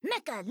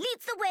Mecha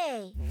leads the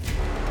way!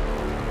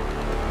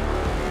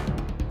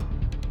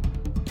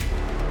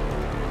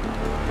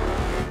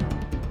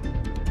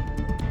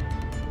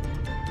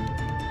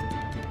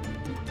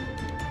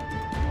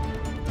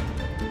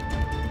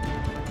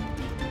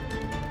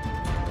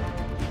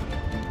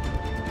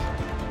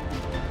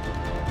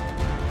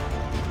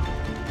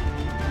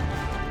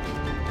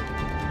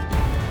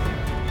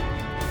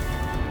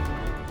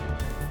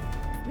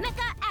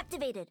 Mecha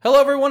activated! Hello,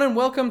 everyone, and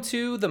welcome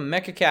to the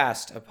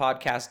MechaCast, a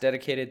podcast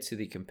dedicated to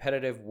the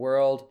competitive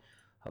world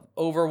of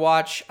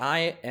Overwatch.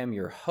 I am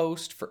your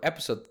host for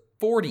episode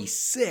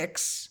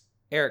 46,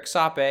 Eric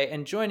Sape,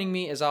 and joining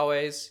me, as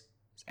always,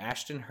 is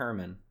Ashton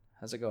Herman.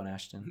 How's it going,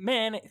 Ashton?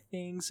 Man,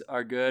 things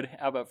are good.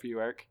 How about for you,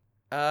 Eric?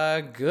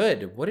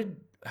 Good.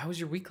 How was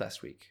your week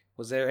last week?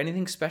 Was there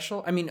anything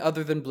special? I mean,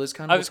 other than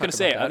BlizzCon? I was going to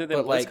say, other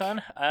than but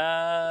BlizzCon?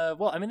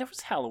 Well, I mean, there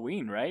was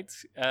Halloween, right?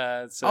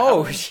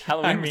 Halloween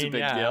was a big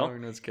deal.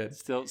 Halloween was good.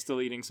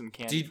 Still eating some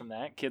candy from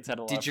that. Kids had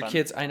a lot of fun. Did your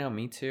kids? I know,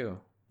 me too.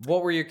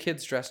 What were your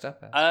kids dressed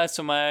up as?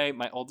 So my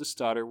oldest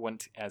daughter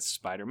went as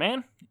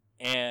Spider-Man,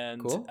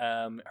 and Cool.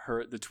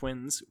 the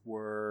twins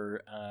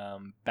were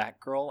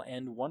Batgirl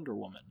and Wonder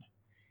Woman.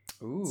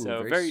 Ooh,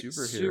 So very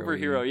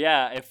superhero.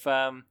 Yeah, if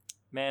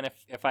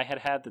I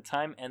had the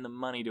time and the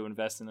money to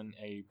invest in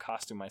a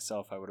costume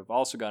myself, I would have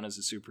also gone as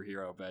a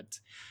superhero, but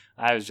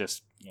I was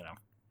just,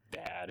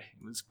 bad.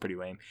 It was pretty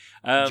lame.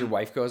 Did your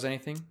wife go as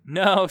anything?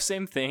 No,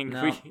 same thing.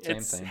 No,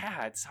 same thing.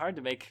 Yeah, it's hard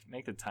to make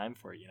the time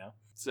for it,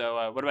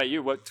 So what about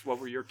you? What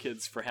were your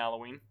kids for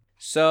Halloween?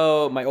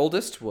 So my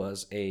oldest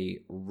was a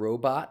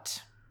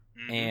robot,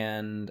 Mm-hmm.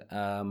 and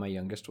my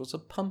youngest was a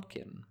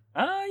pumpkin.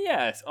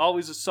 Yeah, it's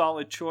always a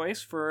solid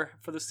choice for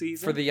the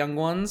season. For the young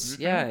ones, Mhm.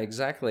 yeah,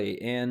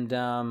 exactly. And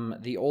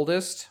the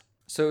oldest,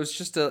 so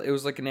it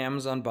was like an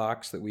Amazon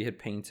box that we had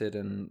painted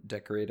and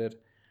decorated,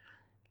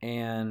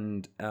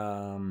 and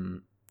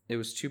it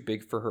was too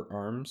big for her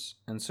arms,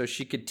 and so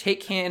she could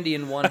take candy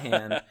in one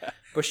hand,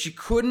 but she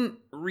couldn't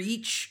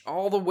reach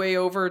all the way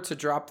over to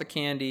drop the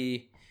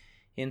candy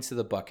into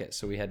the bucket,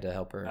 so we had to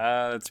help her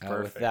That's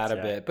perfect. with that a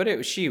yeah. bit.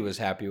 But she was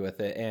happy with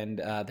it, and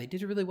they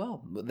did it really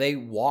well. They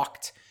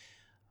walked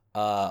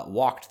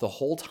the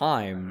whole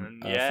time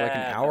for like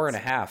an hour and a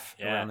half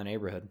around the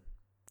neighborhood,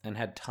 and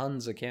had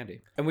tons of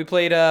candy. And we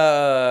played.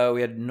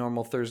 We had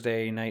normal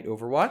Thursday night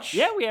Overwatch.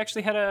 Yeah, we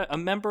actually had a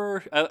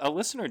member, a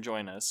listener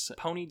join us,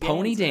 Pony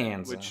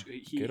Danza, which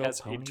he Good old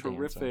has Pony a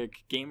terrific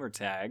gamer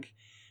tag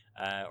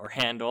or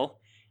handle.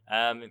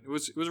 It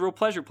was a real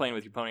pleasure playing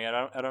with you, Pony.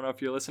 I don't know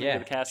if you're listening to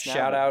the cast now.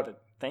 Shout out.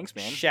 But thanks,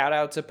 man. Shout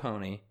out to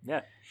Pony.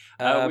 Yeah.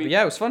 But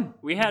yeah, it was fun.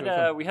 We It was had really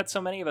fun. we had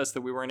so many of us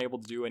that we weren't able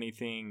to do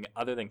anything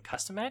other than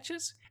custom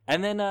matches.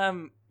 And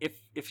then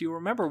if you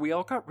remember, we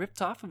all got ripped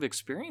off of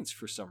Experience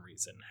for some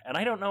reason, and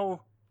I don't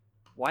know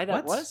why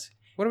that What? was.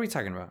 What are we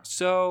talking about?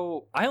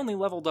 So I only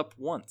leveled up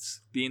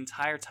once the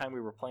entire time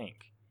we were playing.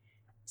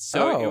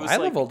 So it was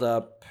leveled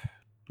up.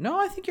 No,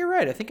 I think you're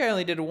right. I think I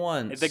only did it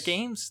once.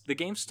 The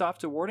game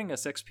stopped awarding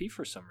us XP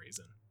for some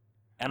reason,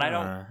 and I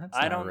that's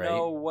don't not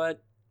know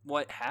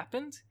what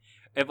happened.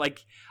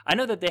 I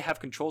know that they have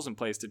controls in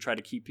place to try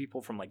to keep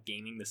people from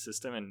gaming the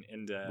system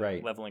and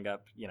Right. leveling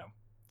up, too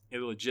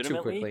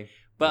illegitimately. quickly.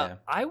 But Yeah.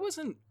 I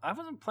wasn't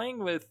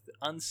playing with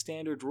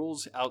unstandard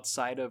rules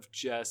outside of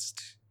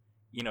just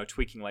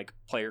tweaking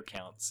player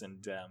counts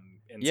and Yeah,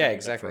 setting it up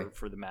exactly.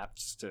 for the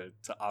maps to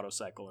auto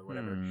cycle or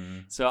whatever. Hmm.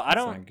 So I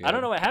That's not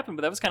don't know what happened,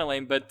 but that was kind of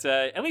lame. But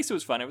at least it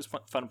was fun. It was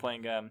fun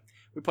playing.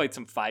 We played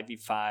some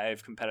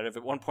 5v5 competitive.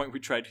 At one point, we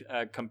tried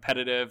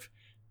competitive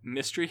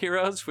Mystery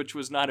Heroes, which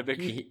was not a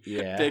big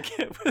Yeah. big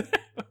hit with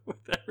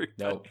everybody.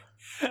 Nope.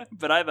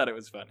 But I thought it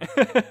was fun.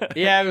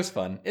 Yeah, it was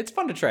fun. It's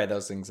fun to try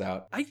those things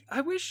out.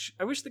 I wish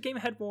the game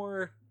had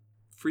more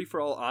free for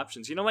all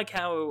options. Like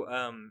how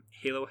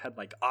Halo had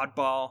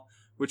Oddball,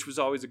 which was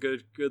always a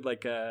good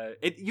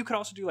you could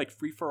also do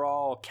free for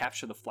all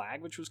capture the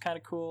flag, which was kind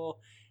of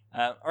cool.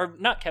 Or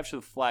not capture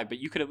the flag, but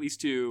you could at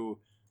least do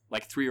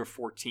 3 or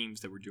 4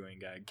 teams that were doing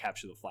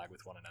capture the flag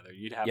with one another.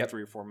 You'd have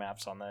 3 or 4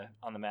 maps on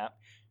the map.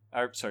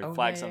 Or sorry,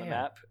 flags on the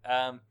map.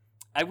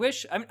 I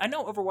wish I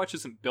know Overwatch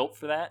isn't built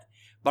for that,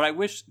 but I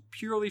wish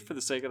purely for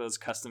the sake of those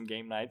custom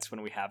game nights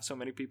when we have so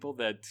many people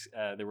that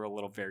there were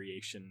little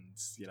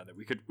variations, that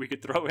we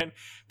could throw in,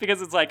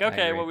 because it's okay,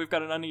 agree. well, we've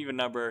got an uneven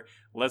number,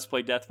 let's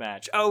play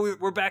deathmatch. Oh,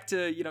 we're back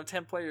to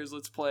 10 players,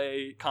 let's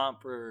play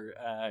comp or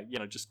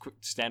just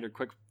standard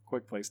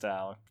quick play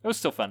style. It was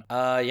still fun.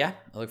 Yeah,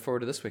 I look forward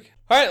to this week.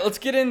 All right, let's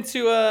get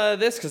into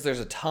this because there's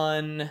a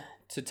ton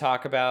to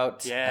talk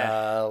about.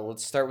 Yeah.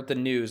 Let's start with the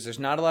news. There's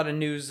not a lot of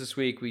news this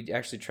week. We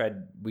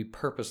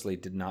purposely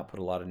did not put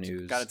a lot of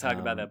news. Got to talk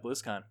about that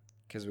BlizzCon.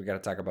 Because we got to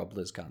talk about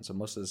BlizzCon. So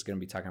most of this is going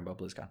to be talking about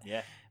BlizzCon.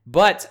 Yeah.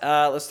 But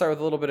let's start with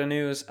a little bit of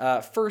news.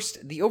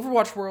 First, the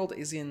Overwatch world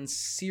is in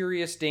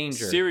serious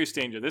danger. Serious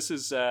danger. This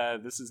is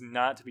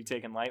not to be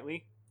taken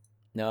lightly.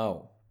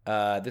 No.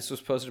 This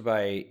was posted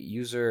by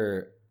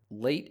user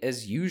late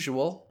as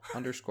usual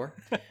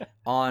 _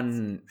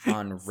 on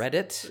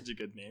Reddit. Such a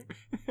good name.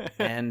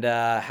 And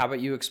how about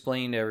you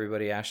explain to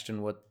everybody,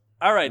 Ashton, what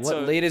All right, what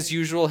so late as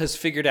usual has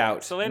figured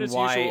out So late and as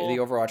why usual- the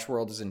Overwatch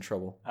world is in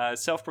trouble.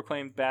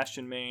 self-proclaimed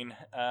Bastion main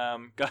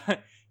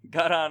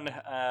got on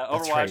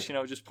Overwatch,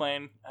 right. just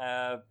playing,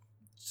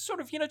 sort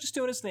of, just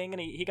doing his thing,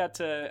 and he got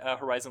to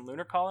Horizon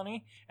Lunar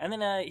Colony, and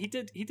then he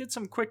did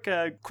some quick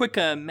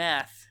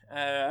math.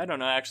 I don't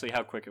know actually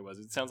how quick it was.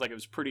 It sounds like it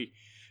was pretty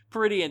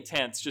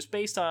intense, just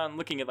based on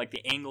looking at like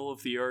the angle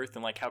of the Earth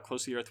and like how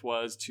close the Earth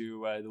was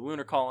to the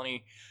lunar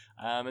colony,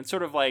 and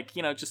sort of like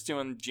just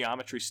doing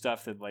geometry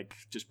stuff that like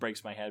just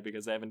breaks my head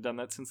because I haven't done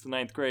that since the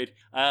 9th grade.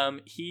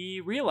 He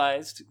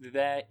realized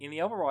that in the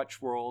Overwatch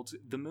world,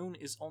 the moon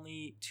is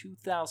only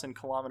 2,000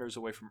 kilometers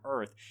away from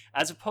Earth,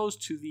 as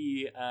opposed to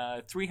the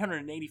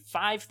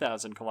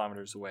 385,000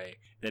 kilometers away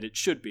that it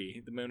should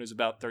be. The moon is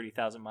about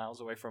 30,000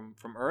 miles away from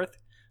Earth.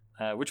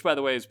 Which, by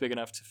the way, is big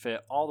enough to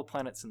fit all the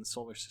planets in the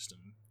solar system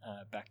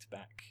back to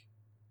back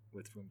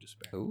with room to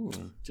spare. Ooh,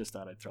 Just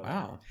thought I'd throw that in.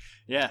 wow.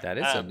 Yeah. That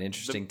is an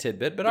interesting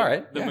tidbit, but the- all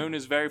right. The yeah. moon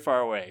is very far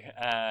away.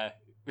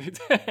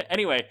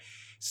 Anyway,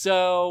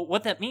 so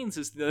what that means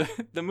is the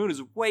moon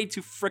is way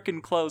too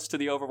freaking close to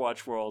the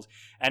Overwatch world,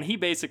 and he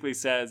basically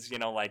says,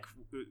 like,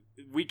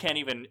 we can't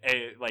even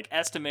like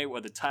estimate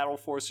what the tidal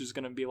force is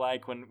going to be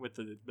like with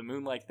the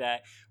moon like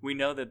that. We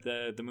know that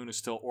the moon is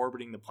still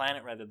orbiting the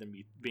planet rather than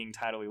being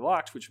tidally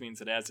locked, which means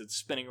that as it's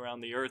spinning around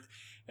the Earth,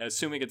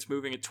 assuming it's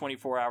moving at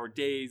 24-hour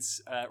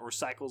days or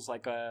cycles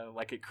like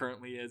it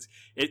currently is,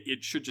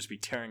 it should just be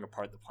tearing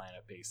apart the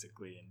planet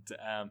basically. And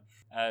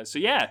so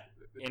yeah,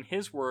 in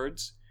his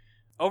words,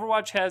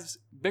 Overwatch has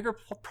bigger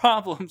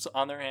problems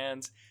on their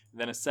hands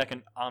than a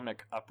second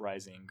Omnic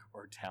Uprising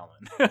or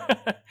Talon.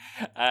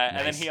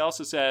 And then he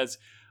also says,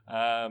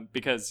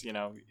 because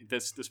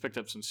this picked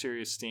up some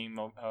serious steam,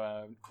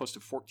 close to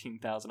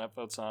 14,000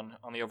 upvotes on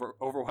the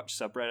Overwatch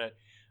subreddit.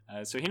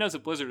 So he knows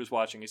that Blizzard is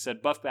watching. He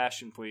said, "Buff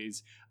Bastion,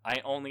 please.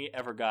 I only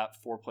ever got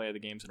 4 play of the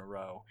games in a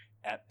row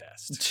at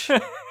best."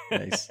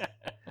 Nice.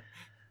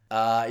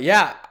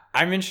 Yeah,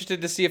 I'm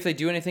interested to see if they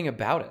do anything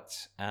about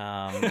it.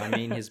 I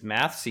mean, his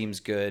math seems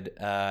good,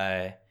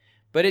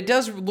 but it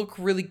does look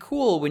really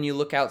cool when you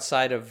look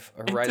outside of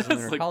Horizon does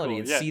Lunar look Colony cool,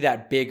 and yeah. see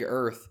that big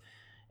Earth.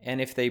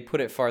 And if they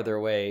put it farther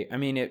away, I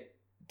mean, it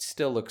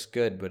still looks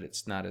good, but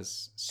it's not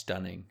as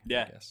stunning.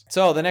 Yeah. I guess.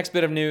 So the next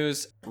bit of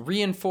news: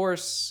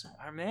 Reinforce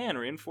Our man,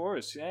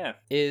 Reinforce, yeah.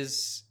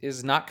 is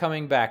not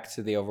coming back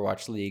to the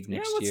Overwatch League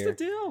next yeah, what's year. the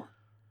deal?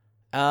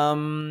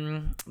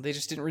 They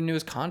just didn't renew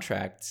his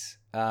contract.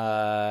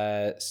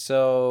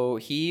 So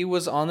he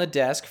was on the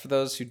desk. For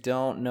those who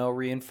don't know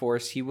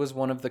Reinforce, he was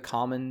one of the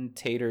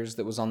commentators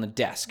that was on the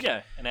desk.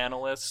 Yeah, an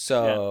analyst.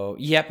 So,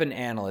 yep, an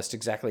analyst,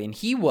 exactly. And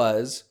he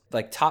was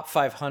like top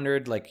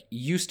 500, like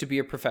used to be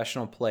a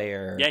professional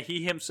player. Yeah,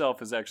 he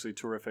himself is actually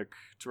terrific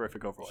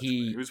Overwatch player.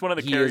 He He was one of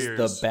the he carriers. is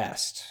the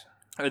best.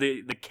 Or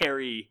the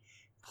carry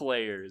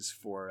players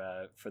for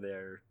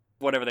their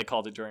whatever they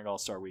called it during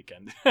All-Star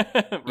Weekend.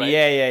 Right?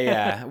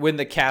 Yeah. When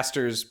the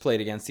casters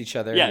played against each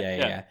other.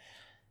 Yeah.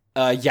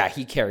 Yeah,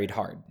 he carried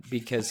hard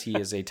because he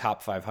is a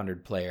top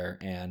 500 player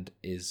and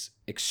is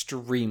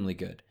extremely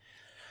good.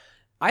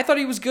 I thought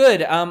he was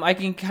good. I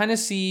can kind of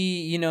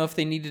see, if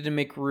they needed to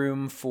make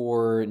room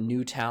for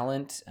new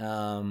talent,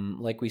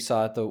 like we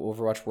saw at the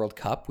Overwatch World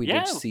Cup, we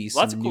did see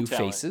lots some of cool new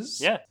talent. faces.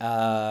 Yeah.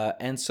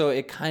 And so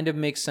it kind of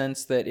makes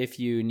sense that if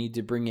you need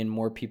to bring in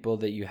more people,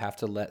 that you have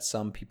to let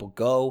some people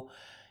go.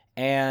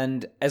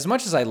 And as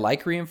much as I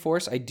like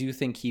Reinforce, I do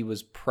think he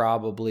was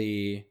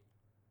probably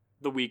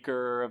The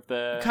weaker of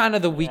the kind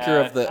of the weaker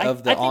of the I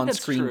think that's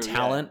on-screen true,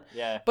 talent.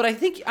 Yeah. But I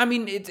think,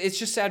 it's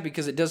just sad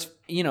because it does,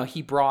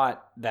 he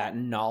brought that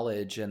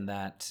knowledge and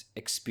that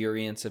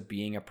experience of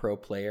being a pro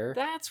player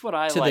That's what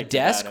I to the liked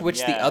desk, about him, which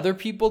the yeah. other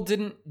people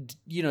didn't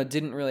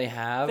really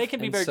have. They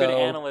can be And very so- good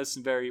analysts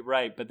and very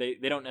right, but they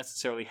don't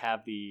necessarily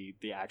have the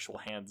actual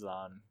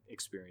hands-on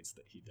experience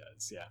that he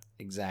does. Yeah.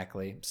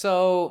 Exactly.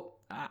 So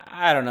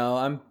I don't know.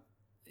 I'm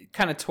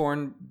kind of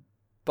torn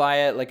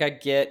by it. Like I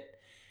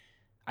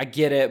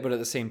get it, but at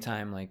the same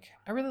time, like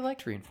I really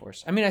liked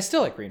Reinforce. I mean, I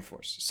still like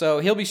Reinforce. So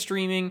he'll be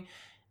streaming,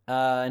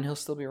 and he'll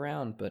still be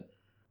around. But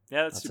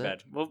Yeah, that's That's too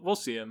it. bad. We'll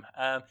see him.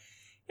 I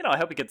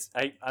hope he gets.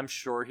 I'm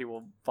sure he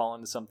will fall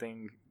into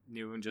something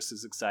new and just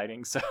as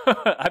exciting. So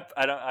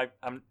I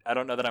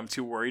don't know that I'm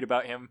too worried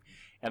about him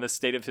and the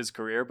state of his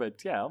career.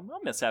 But yeah, I'll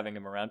miss having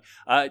him around.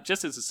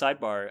 Just as a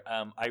sidebar,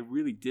 I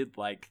really did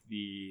like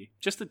the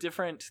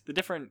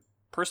different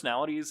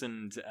personalities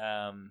and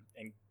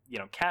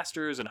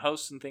casters and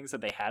hosts and things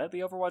that they had at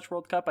the Overwatch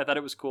World Cup. I thought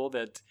it was cool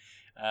that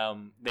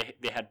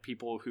they had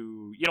people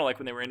who, like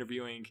when they were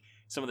interviewing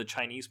some of the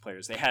Chinese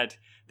players, they had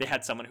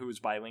someone who was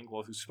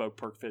bilingual who spoke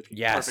perfect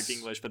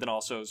English, but then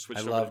also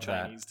switched over to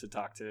Chinese to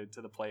talk to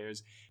the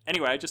players.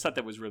 Anyway, I just thought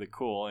that was really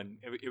cool, and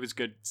it was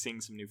good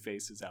seeing some new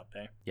faces out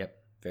there. Yep.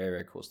 Very,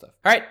 very cool stuff.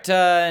 All right.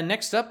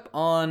 Next up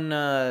on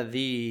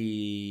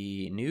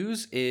the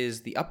news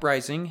is the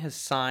Uprising has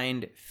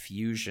signed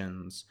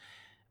Fusions.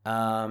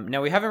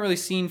 Now, we haven't really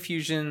seen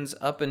Fusions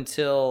up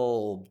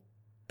until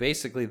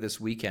basically this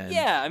weekend.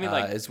 Yeah, I mean,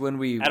 is when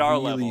we at our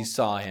really level.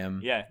 saw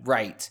him. Yeah.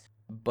 Right.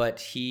 but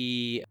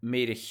he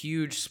made a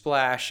huge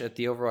splash at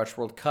the Overwatch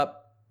World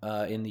Cup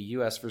in the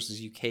US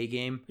versus UK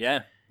game.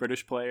 Yeah,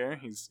 British player.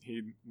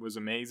 He was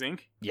amazing.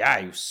 Yeah,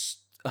 he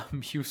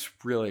was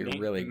really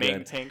really main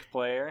good. tank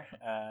player.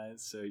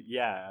 So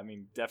yeah, I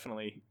mean,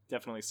 definitely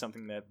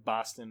something that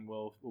Boston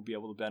will be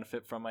able to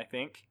benefit from, I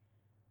think.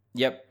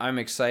 Yep, I'm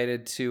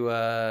excited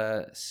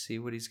to see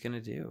what he's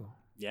gonna do.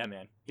 Yeah,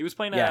 man. He was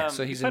playing.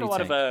 So he's played a a new lot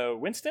tank. of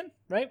Winston,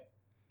 right?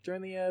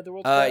 During the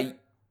World Cup.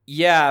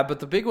 Yeah, but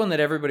the big one that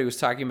everybody was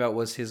talking about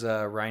was his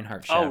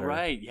Reinhardt shatter. Oh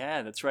right,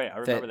 yeah, that's right. I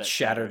remember that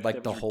shattered like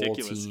That the was whole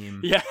ridiculous.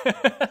 team. Yeah.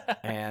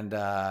 And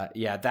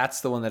yeah,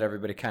 that's the one that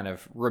everybody kind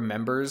of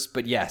remembers.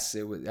 But yes,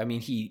 it was. I mean,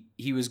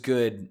 he was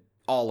good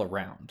all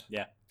around.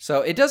 Yeah.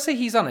 So it does say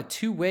he's on a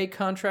 2-way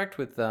contract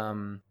with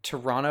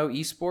Toronto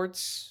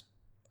Esports.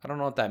 I don't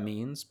know what that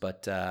means,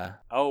 but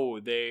Oh,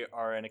 they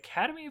are an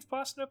academy of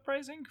Boston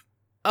Uprising.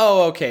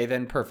 oh, okay,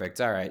 then perfect.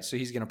 All right, so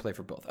he's gonna play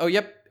for both. Oh,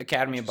 yep,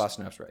 Academy of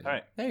Boston Uprising. All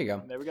right. There you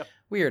go. There we go.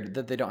 Weird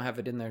that they don't have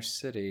it in their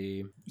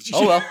city.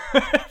 Oh well.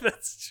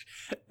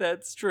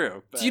 that's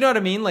true. Do you know what I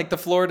mean? Like the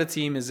Florida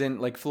team is in,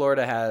 like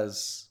Florida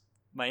has.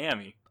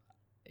 Miami?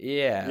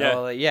 Yeah. Yeah.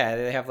 Well, yeah,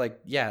 they have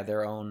like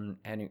their own.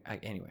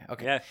 Anyway,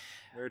 okay. Yeah.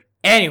 Weird.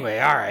 Anyway,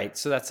 all right.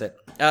 So that's it.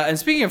 And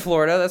speaking of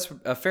Florida, that's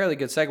a fairly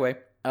good segue.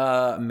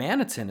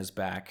 Manitin is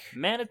back,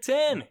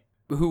 Manitin,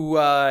 who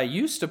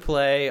used to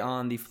play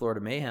on the Florida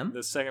Mayhem,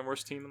 the second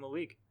worst team in the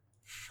league.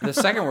 the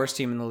second worst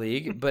team in the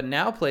league, but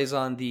now plays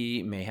on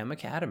the Mayhem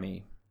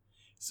Academy.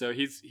 So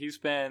he's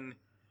been.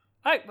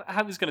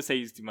 I was gonna say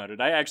he's demoted.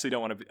 I actually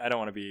don't want to. I don't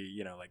want to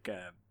be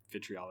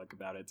vitriolic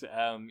about it.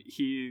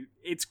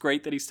 It's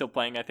great that he's still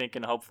playing, I think,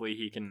 and hopefully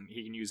he can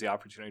use the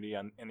opportunity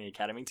in the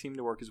academy team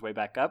to work his way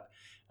back up.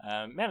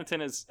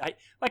 Manitin is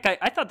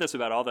I thought this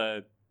about all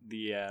the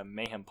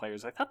Mayhem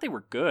players. I thought they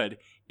were good.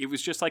 It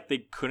was just like they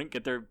couldn't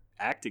get their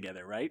act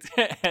together, right?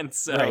 And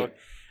so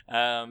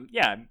Right.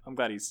 yeah, I'm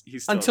glad he's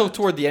still Until around.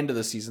 toward the end of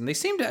the season, they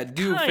seemed to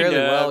do Kind fairly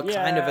of, well.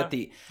 yeah. Kind of at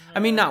the, I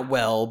mean, not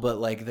well, but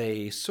like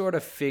they sort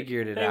of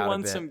figured it They out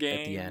won a bit some at the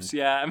games. end.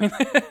 Yeah, I mean,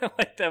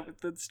 like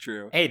that's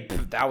true. Hey,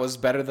 that was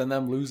better than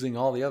them losing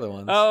all the other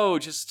ones. Oh,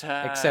 just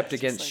Except just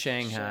against like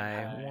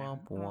Shanghai.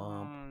 Womp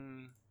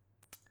womp.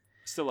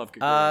 Still love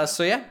Gregorian.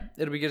 So yeah,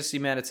 it'll be good to see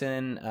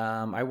Manitin.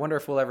 I wonder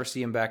if we'll ever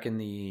see him back in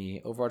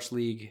the Overwatch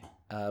League.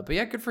 But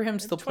yeah, good for him,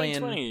 still playing.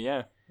 2020,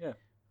 yeah. Yeah,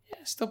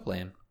 still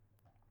playing.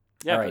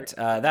 Yeah, All right,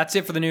 that's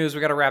it for the news.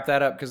 We got to wrap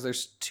that up because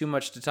there's too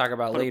much to talk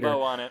about put later. a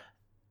bow on it.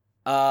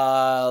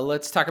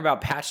 Let's talk about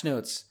patch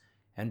notes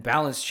and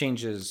balance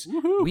changes.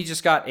 Woohoo. We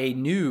just got a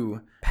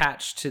new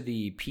patch to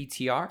the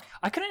PTR.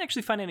 I couldn't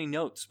actually find any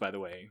notes, by the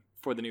way,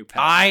 for the new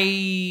patch.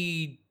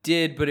 I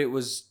did, but it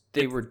was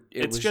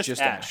it's was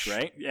just Ash,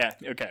 right? Yeah.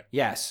 Okay.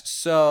 Yes.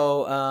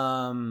 So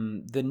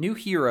the new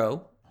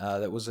hero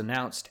that was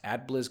announced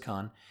at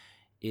BlizzCon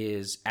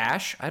is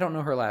Ash. I don't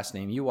know her last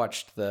name. You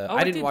watched the. Oh,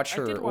 I didn't watch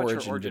her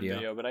origin video.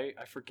 video. But I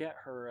forget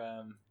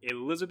her.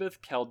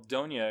 Elizabeth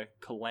Caldonia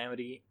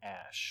Calamity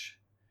Ash.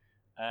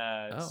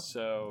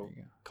 So there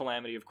you go.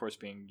 Calamity, of course,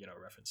 being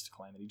a reference to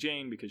Calamity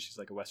Jane because she's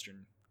like a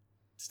Western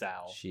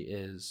style. She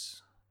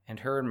is. And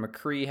her and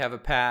McCree have a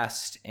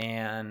past,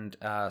 and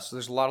so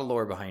there's a lot of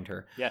lore behind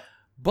her. Yeah.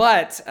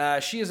 But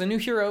she is a new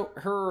hero.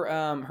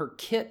 Her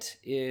kit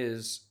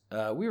is.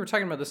 We were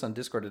talking about this on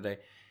Discord today.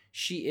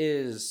 She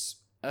is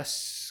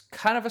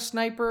kind of a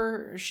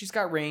sniper. She's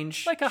got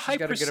range, Like a She's high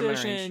got a good amount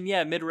of precision,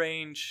 range. mid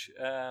range,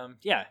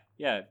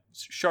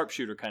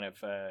 sharpshooter kind of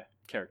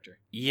character.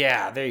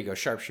 Yeah, there you go.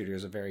 Sharpshooter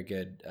is a very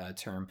good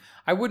term.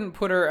 I wouldn't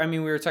put her. I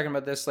mean, we were talking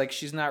about this. Like,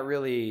 she's not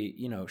really.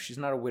 She's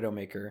not a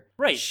Widowmaker.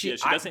 Right. She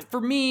doesn't. For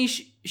me,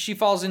 she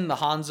falls in the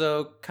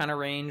Hanzo kind of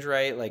range,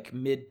 right? Like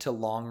mid to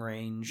long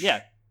range.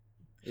 Yeah.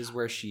 Is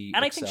where she.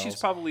 And excels. I think she's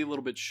probably a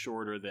little bit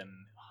shorter than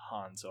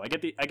Hanzo. I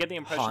get the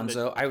impression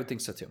Hanzo. I would think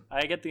so too.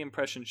 I get the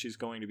impression she's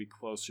going to be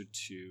closer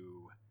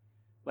to,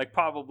 like,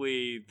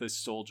 probably the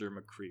Soldier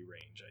McCree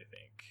range. I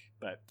think,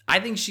 but I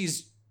think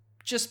she's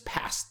just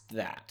past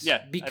that. Yeah, I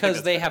think because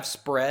that's they fair. have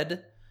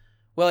spread.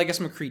 Well, I guess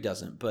McCree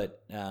doesn't,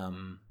 but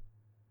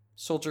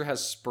Soldier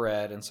has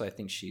spread, and so I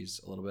think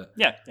she's a little bit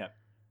yeah.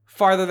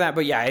 farther than that.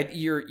 But yeah, I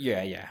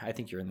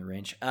think you're in the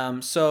range.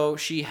 So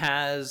she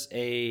has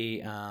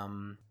a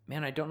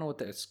man, I don't know what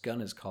this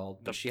gun is called,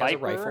 The but she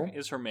Viper has a rifle.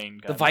 is her main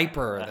gun. The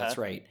Viper, Uh-huh. that's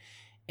right.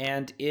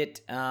 And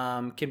it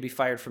can be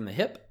fired from the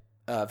hip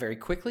very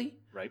quickly,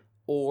 Right.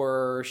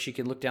 or she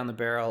can look down the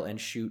barrel and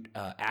shoot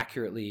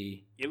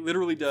accurately. It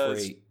literally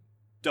does For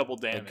double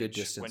damage good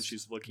distance. when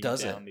she's looking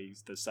Does down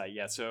the sight.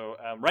 Yeah. So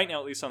right now,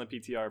 at least on the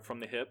PTR from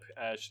the hip,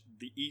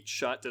 each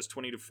shot does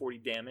 20 to 40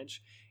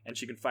 damage, and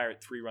she can fire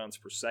it 3 rounds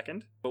per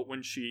second. But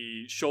when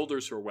she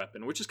shoulders her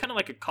weapon, which is kind of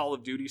like a Call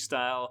of Duty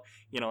style,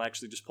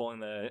 actually just pulling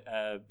the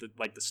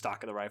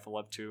stock of the rifle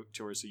up to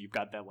her, so you've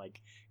got that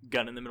like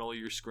gun in the middle of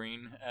your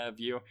screen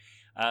view.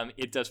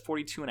 It does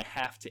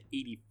 42.5 to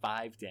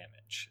 85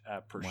 damage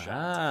per shot.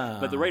 Wow.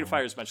 But the rate of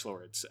fire is much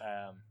lower. It's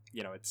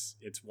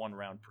it's 1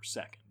 round per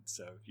second.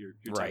 So you're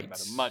talking Right.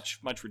 about a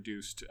much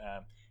reduced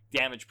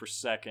damage per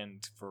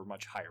second for a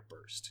much higher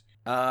burst.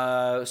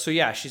 So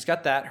yeah, she's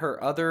got that.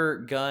 Her other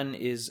gun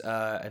is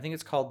I think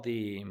it's called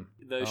the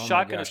The my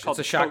shotgun gosh, is called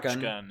it's the a coach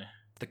shotgun. gun.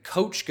 The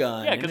coach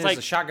gun. Yeah, and because it is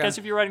a shotgun.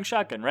 if you're riding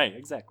shotgun, right?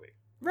 Exactly.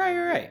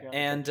 Right. Yeah.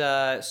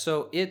 And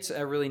so it's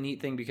a really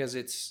neat thing because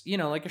it's,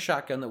 like a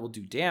shotgun that will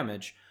do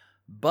damage,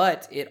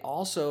 but it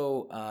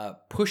also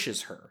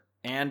pushes her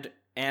and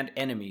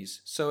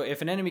enemies. So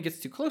if an enemy gets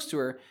too close to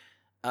her,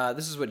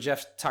 this is what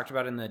Jeff talked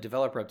about in the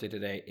developer update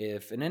today.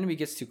 If an enemy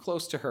gets too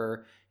close to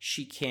her,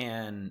 she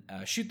can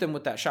shoot them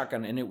with that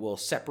shotgun, and it will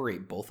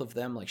separate both of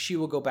them. Like she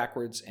will go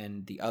backwards,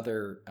 and the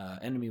other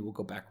enemy will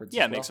go backwards.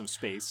 Yeah, as well. make some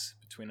space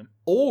between them.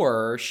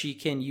 Or she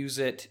can use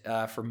it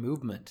for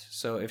movement.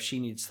 So if she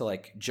needs to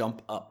like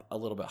jump up a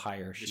little bit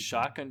higher, The she can.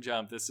 shotgun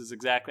jump. This is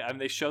exactly. I mean,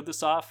 they showed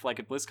this off like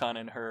at BlizzCon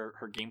in her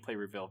gameplay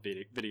reveal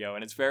video,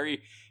 and it's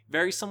very,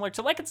 very similar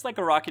to it's like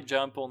a rocket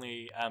jump,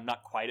 only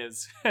not quite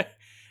as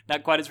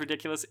not quite as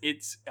ridiculous.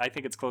 I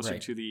think it's closer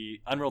Right. to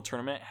the Unreal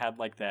Tournament had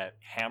like that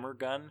hammer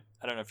gun.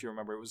 I don't know if you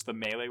remember. It was the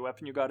melee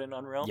weapon you got in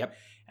Unreal. Yep.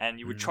 And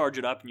you would charge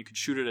it up, and you could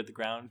shoot it at the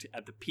ground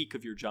at the peak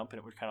of your jump, and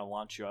it would kind of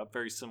launch you up.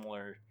 Very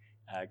similar.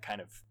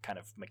 Kind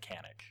of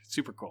mechanic.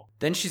 Super cool.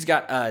 Then she's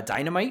got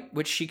dynamite,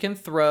 which she can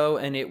throw,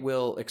 and it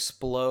will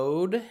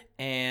explode,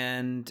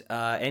 and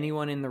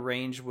anyone in the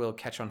range will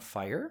catch on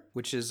fire,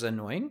 which is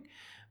annoying.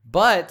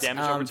 But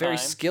Damage over very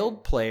time.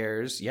 skilled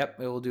players, it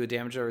will do a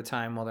damage over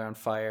time while they're on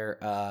fire.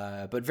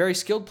 But very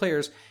skilled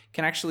players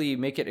can actually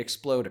make it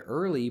explode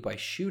early by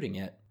shooting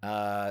it.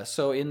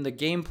 So in the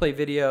gameplay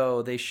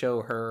video, they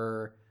show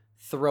her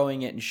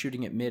throwing it and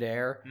shooting it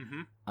midair.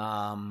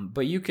 Mm-hmm.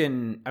 But you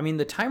can,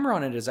 the timer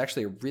on it is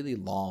actually really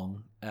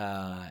long,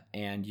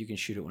 and you can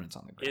shoot it when it's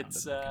on the ground.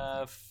 It's and that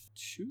kind of thing.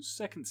 2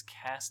 seconds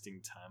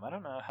casting time. I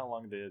don't know how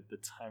long the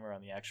timer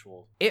on the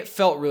actual. It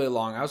felt really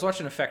long. I was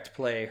watching Effect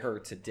play her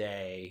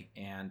today,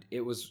 and it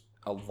was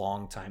a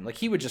long time. Like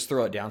he would just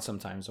throw it down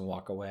sometimes and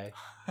walk away.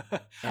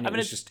 And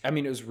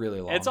it was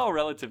really long. It's all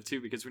relative too,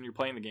 because when you're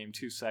playing the game,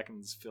 2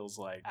 seconds feels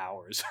like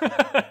hours.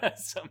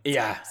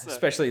 yeah, So-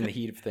 especially in the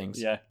heat of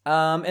things. Yeah.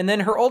 And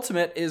then her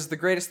ultimate is the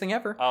greatest thing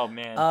ever. Oh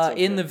man. so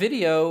In the good.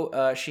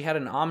 video, she had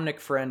an Omnic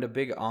friend, a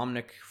big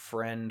Omnic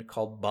friend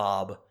called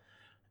Bob,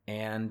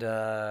 and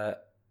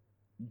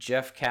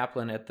Jeff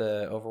Kaplan at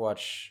the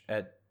Overwatch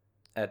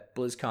at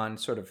BlizzCon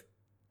sort of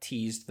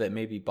teased that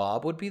maybe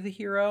Bob would be the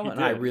hero, He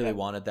and I did, really yeah.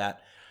 wanted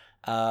that.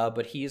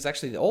 But he is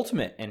actually the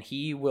ultimate, and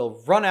he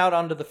will run out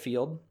onto the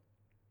field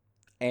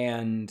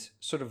and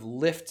sort of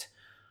lift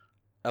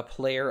a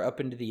player up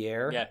into the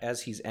air Yeah.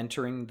 as he's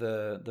entering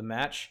the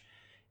match,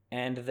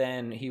 and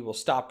then he will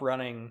stop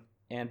running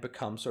and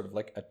become sort of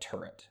like a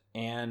turret.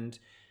 And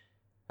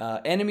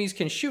enemies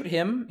can shoot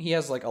him. He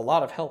has like a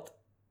lot of health.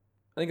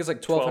 I think it's like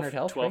 1,200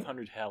 health, right?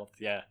 1,200 health.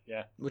 Yeah.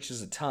 Which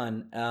is a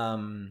ton.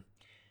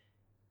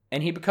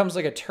 And he becomes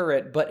like a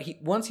turret, but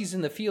once he's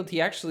in the field, he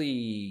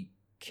actually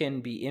can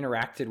be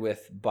interacted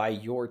with by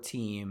your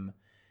team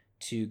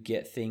to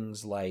get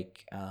things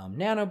like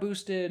nano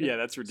boosted. Yeah,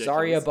 that's ridiculous.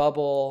 Zarya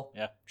bubble.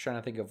 Yeah. Trying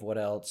to think of what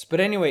else.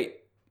 But anyway,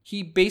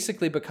 he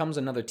basically becomes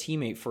another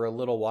teammate for a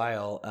little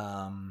while.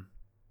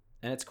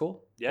 And it's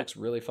cool. Yeah. It's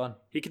really fun.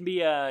 He can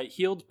be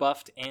healed,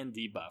 buffed, and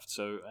debuffed.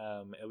 So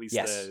at least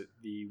Yes.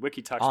 the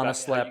wiki talks On a about how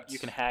slept. you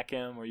can hack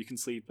him or you can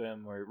sleep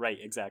him or right,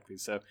 exactly.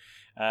 So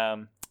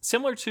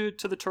similar to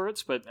the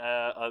turrets, but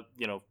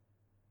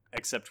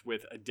except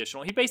with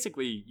additional. He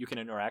basically you can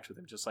interact with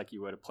him just like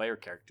you would a player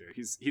character.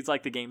 He's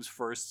like the game's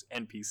first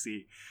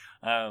NPC.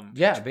 Yeah,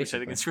 which I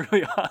think basically. is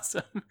really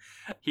awesome.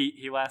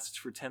 He lasts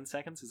for 10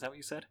 seconds. Is that what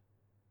you said?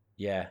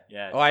 Yeah.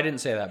 Yeah. Oh, I didn't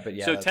say that, but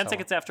yeah. So that's 10 how-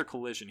 seconds after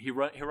collision, he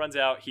runs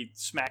out, he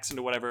smacks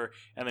into whatever,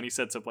 and then he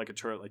sets up like a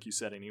turret, like you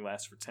said, and he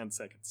lasts for 10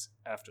 seconds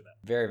after that.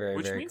 Very, very,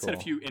 Which very means cool. that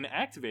if you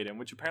inactivate him,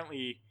 which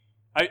apparently,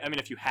 I mean,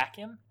 if you hack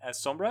him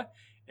as Sombra,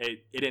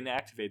 it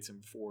inactivates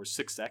him for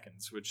 6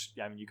 seconds, which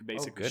I mean, you could Oh,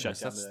 basically goodness,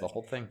 shut down that's the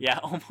whole thing. yeah,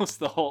 almost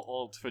the whole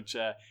ult. Which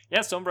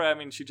Sombra, I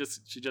mean, she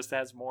just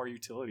has more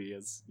utility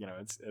as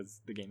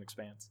as the game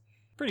expands.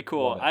 Pretty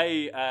cool. Love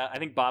it. I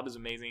think Bob is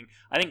amazing.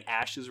 I think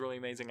Ashe is really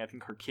amazing. I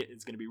think her kit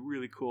is going to be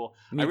really cool.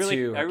 Me I really,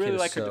 too. I Her really kit is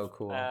like so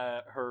cool.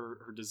 her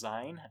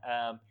design.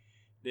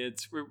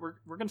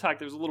 We're going to talk.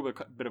 There's a little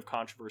bit of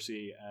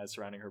controversy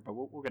surrounding her, but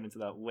we'll get into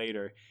that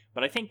later.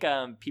 But I think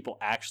people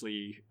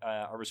actually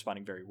are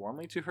responding very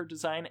warmly to her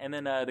design. And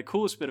then the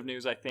coolest bit of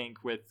news, I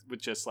think, with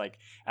just like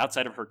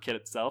outside of her kit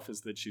itself, is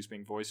that she's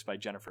being voiced by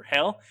Jennifer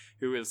Hale,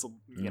 who is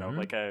Mhm.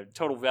 like a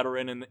total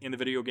veteran in the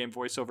video game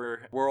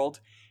voiceover world.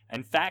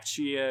 In fact,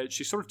 she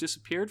sort of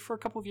disappeared for a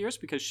couple of years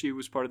because she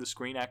was part of the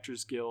Screen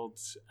Actors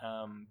Guild's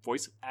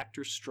voice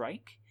actor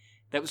strike.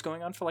 that was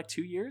going on for like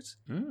 2 years.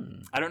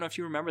 Mm. I don't know if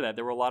you remember that.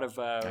 There were a lot of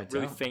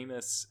really don't.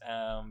 famous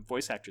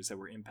voice actors that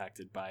were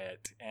impacted by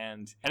it,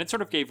 and it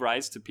sort of gave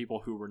rise to people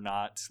who were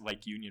not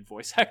like union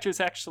voice actors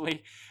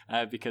actually,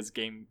 because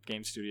game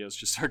studios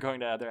just started going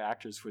to other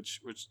actors, which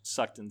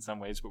sucked in some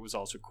ways, but was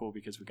also cool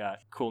because we got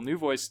cool new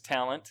voice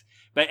talent.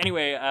 But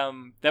anyway,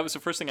 that was the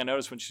first thing I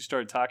noticed when she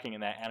started talking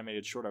in that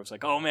animated short. I was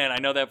like, oh man, I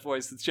know that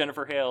voice. It's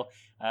Jennifer Hale,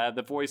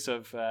 the voice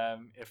of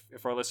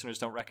if our listeners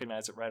don't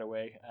recognize it right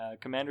away,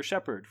 Commander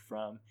Shepard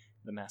from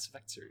the Mass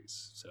Effect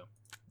series. So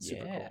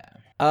super cool.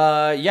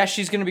 Yeah,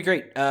 she's gonna be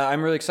great.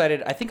 I'm really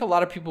excited. I think a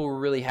lot of people were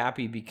really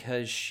happy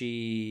because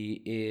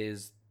she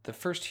is the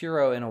first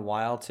hero in a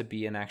while to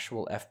be an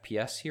actual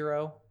FPS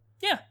hero.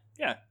 Yeah,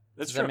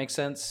 that's Does true. that make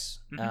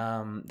sense?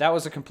 Mhm. That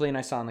was a complaint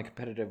I saw in the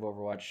competitive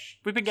Overwatch.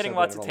 We've been getting subreddit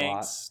lots of a lot.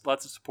 tanks,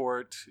 lots of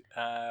support,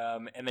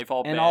 and they've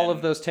all been... And all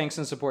of those tanks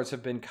and supports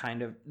have been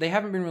they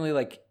haven't been really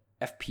like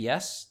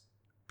FPS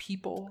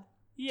people.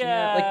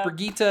 Yeah. Like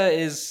Brigitte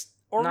is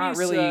not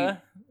really...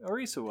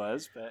 Orisa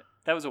was, but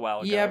that was a while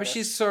ago. Yeah, I but guess.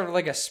 she's sort of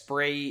like a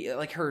spray.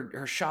 Like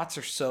her shots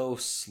are so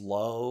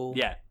slow.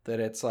 Yeah.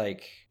 That it's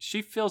like...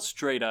 She feels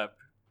straight up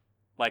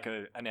like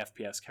an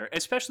FPS character,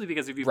 especially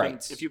because if you've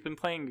been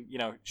playing,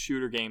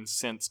 shooter games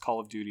since Call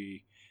of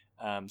Duty,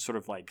 sort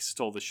of like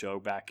stole the show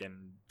back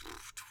in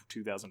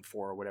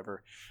 2004 or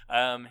whatever,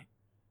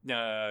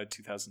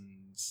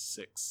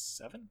 2006,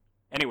 7.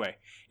 Anyway,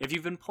 if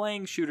you've been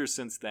playing shooters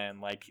since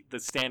then, like the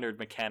standard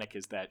mechanic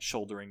is that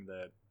shouldering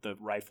the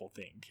rifle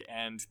thing,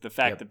 and the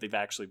fact that they've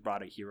actually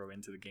brought a hero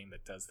into the game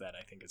that does that,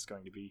 I think it's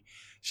going to be.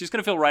 She's going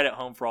to feel right at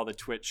home for all the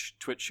Twitch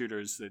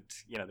shooters that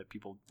that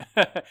people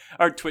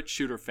are Twitch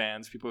shooter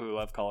fans, people who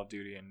love Call of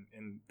Duty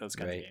and those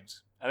kinds of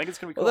games. I think it's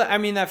going to be cool. Well, I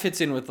mean, that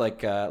fits in with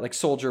like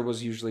Soldier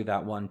was usually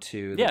that one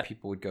too that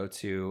people would go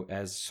to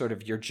as sort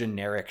of your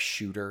generic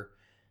shooter,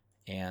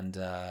 and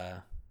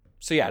so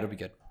yeah, it'll be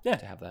good. Yeah.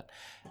 To have that.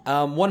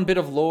 One bit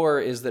of lore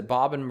is that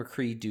Bob and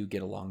McCree do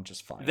get along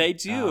just fine. They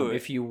do.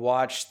 If you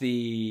watch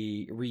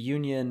the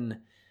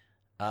reunion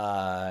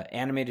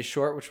animated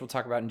short, which we'll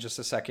talk about in just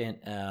a second,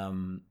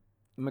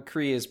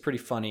 McCree is pretty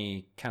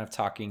funny, kind of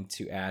talking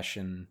to Ash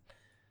and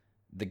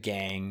the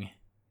gang,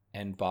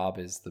 and Bob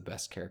is the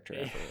best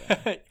character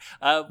ever.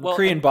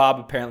 McCree and Bob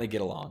apparently get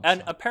along.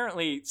 And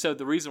apparently, so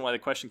the reason why the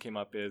question came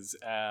up is...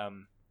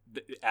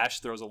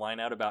 Ash throws a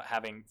line out about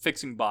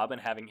fixing Bob and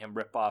having him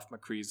rip off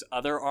McCree's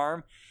other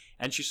arm,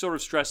 and she sort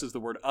of stresses the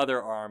word other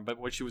arm, but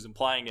what she was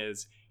implying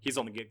is he's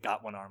only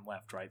got one arm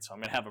left, right? So I'm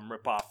gonna have him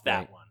rip off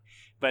that one.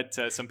 But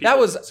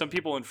some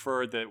people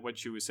inferred that what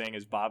she was saying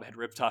is Bob had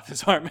ripped off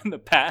his arm in the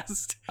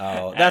past.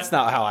 Oh, that's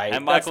not how I.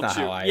 And Michael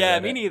Michael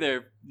Chu, me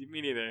neither.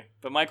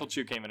 But Michael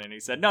Chu came in and he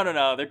said, "No,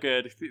 they're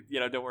good.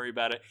 Don't worry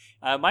about it."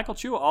 Michael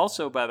Chu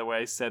also, by the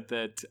way, said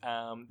that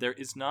there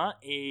is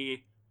not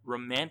a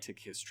romantic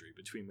history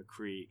between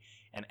McCree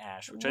and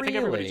Ash, which I think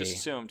everybody just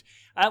assumed.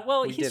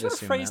 He sort of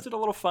phrased it a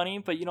little funny,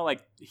 but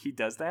he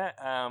does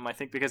that. I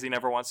think because he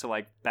never wants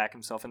to back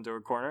himself into a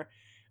corner.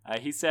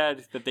 He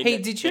said that they. Hey,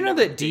 did you know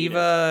that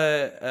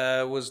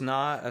Diva was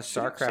not a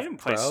StarCraft pro? She didn't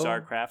play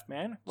StarCraft,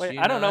 man. Wait,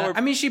 I don't know. I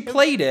mean, she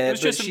played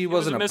it, but she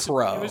wasn't a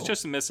pro. It was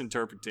just a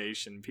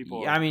misinterpretation.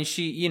 People. I mean,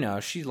 she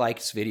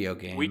likes video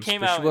games. We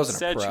came out and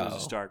said she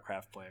was a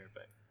StarCraft player,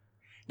 but.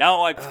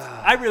 No,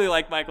 I really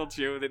like Michael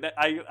Chu.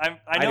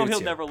 I know he'll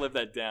never live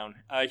that down.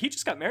 He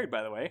just got married,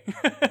 by the way.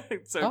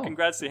 So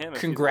congrats to him.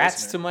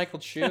 Congrats to Michael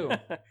Chu.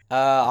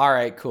 All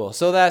right, cool.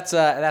 So that's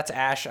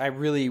Ash. I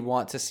really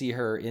want to see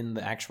her in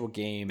the actual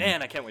game.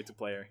 Man, I can't wait to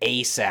play her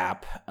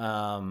ASAP.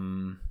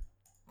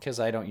 Because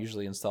I don't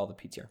usually install the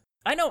PTR.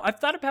 I know. I've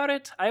thought about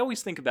it. I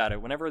always think about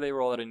it whenever they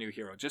roll out a new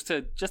hero, just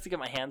to get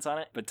my hands on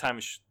it. But time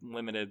is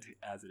limited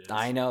as it is.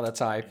 I know.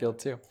 That's how I feel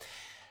too.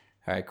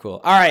 All right, cool.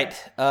 All right,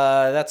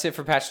 that's it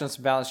for patch notes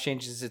and balance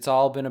changes. It's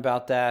all been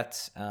about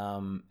that.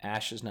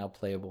 Ash is now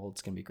playable.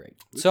 It's going to be great.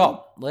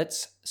 So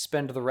let's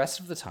spend the rest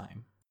of the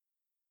time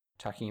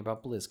talking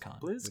about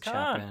BlizzCon, which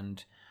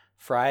happened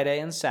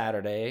Friday and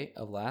Saturday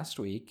of last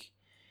week.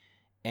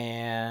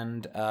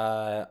 And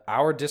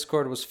our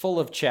Discord was full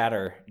of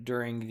chatter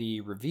during the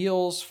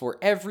reveals for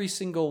every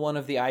single one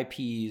of the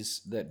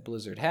IPs that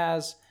Blizzard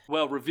has.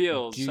 Well,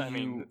 reveals,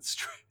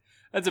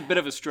 that's a bit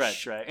of a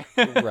stretch, right?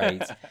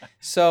 Right.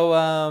 So,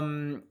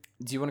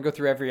 do you want to go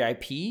through every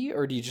IP,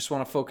 or do you just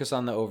want to focus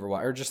on the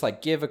Overwatch, or just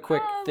give a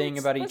quick thing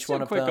about each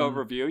one of them? Let's do a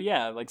quick overview.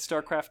 Yeah, like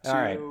StarCraft 2. All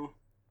right.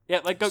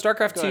 Yeah,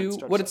 StarCraft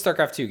 2. What did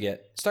StarCraft 2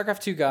 get?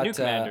 StarCraft 2 got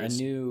a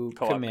new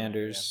co-op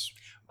Commanders.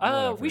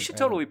 We should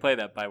totally play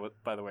that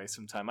by the way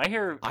sometime. I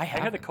hear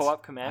the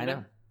co-op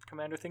commander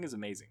thing is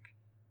amazing.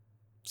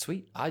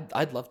 Sweet.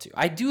 I'd love to.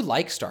 I do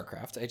like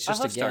StarCraft. It's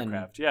just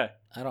StarCraft, yeah.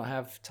 I don't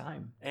have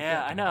time.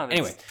 Yeah, I know.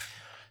 Anyway,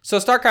 so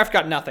StarCraft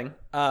got nothing.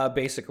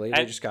 Basically,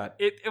 they just got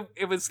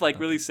it was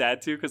really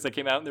sad too because they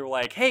came out and they were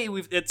like, "Hey,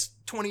 it's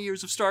 20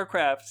 years of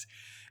StarCraft,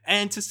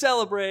 and to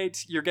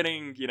celebrate, you're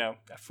getting a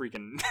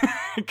freaking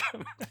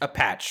a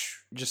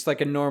patch, just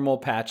like a normal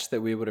patch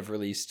that we would have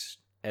released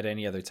at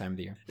any other time of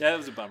the year. Yeah, that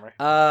was a bummer.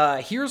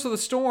 Heroes of the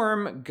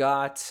Storm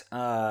got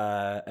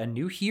a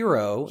new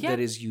hero Yeah. that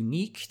is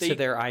unique to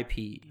their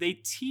IP. They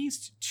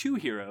teased 2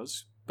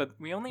 heroes, but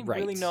we only Right.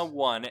 really know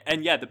one.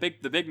 And yeah, the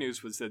big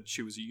news was that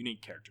she was a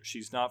unique character.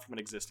 She's not from an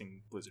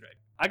existing Blizzard IP.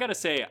 I gotta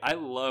say, I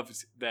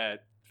loved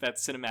that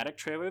cinematic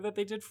trailer that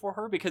they did for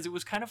her, because it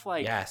was kind of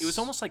like, Yes. it was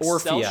almost like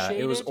Orphea.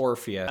 cel-shaded. It was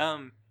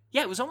Orphea.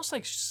 Yeah, it was almost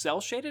like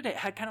cel shaded. It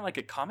had kind of like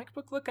a comic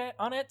book look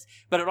on it,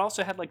 but it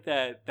also had like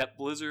that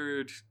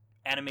Blizzard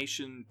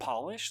animation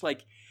polish.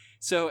 Like,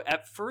 so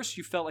at first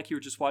you felt like you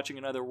were just watching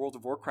another World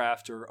of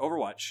Warcraft or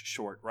Overwatch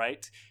short,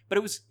 right? But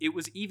it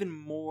was even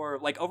more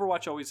like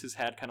Overwatch always has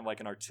had kind of like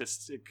an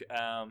artistic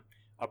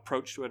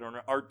approach to it, or an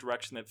art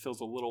direction that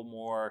feels a little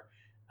more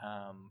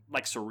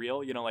like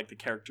surreal. You know, like the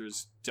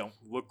characters don't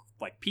look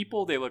like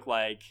people; they look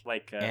like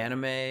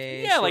anime.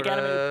 Yeah, like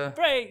anime.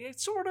 Right,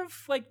 it's sort of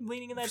like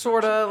leaning in that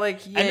Sort direction. of like,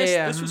 yeah. And this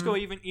yeah. was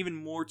going even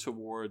more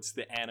towards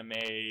the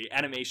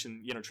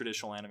animation, you know,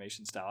 traditional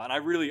animation style. And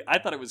I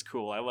thought it was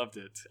cool. I loved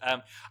it.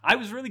 I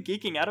was really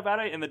geeking out about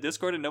it in the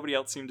Discord, and nobody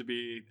else seemed to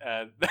be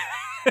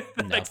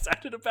No.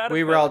 excited about it.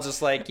 We were all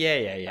just like,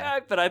 yeah.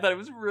 But I thought it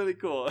was really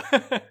cool.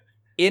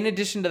 In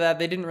addition to that,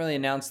 they didn't really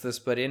announce this,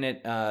 but in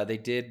it, they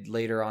did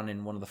later on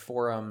in one of the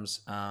forums.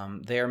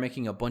 They are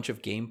making a bunch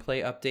of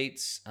gameplay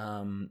updates.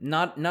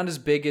 Not as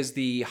big as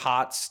the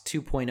HOTS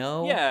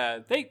 2.0. Yeah,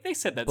 they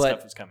said that But-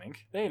 stuff was coming.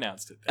 They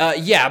announced it.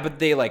 Yeah, but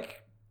they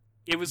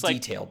It was like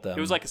detailed them.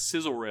 It was like a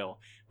sizzle reel.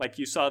 Like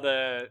you saw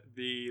the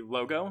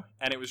logo,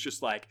 and it was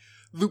just like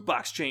loot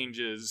box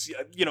changes,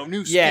 you know,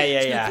 new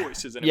skins, new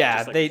voices. And it was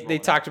just, like, they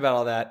rolling talked about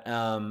all that.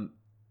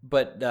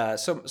 But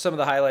some of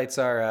the highlights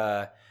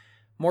are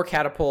more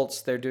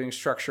catapults. They're doing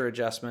structure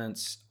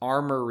adjustments.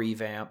 Armor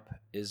revamp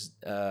is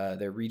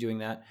they're redoing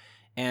that,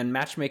 and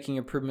matchmaking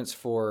improvements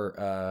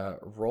for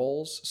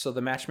roles. So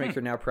the matchmaker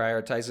now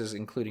prioritizes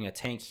including a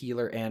tank,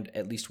 healer, and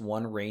at least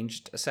one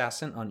ranged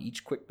assassin on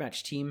each quick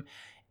match team.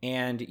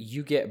 And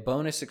you get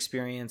bonus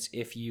experience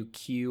if you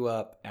queue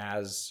up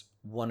as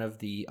one of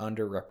the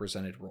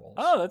underrepresented roles.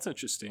 Oh, that's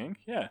interesting.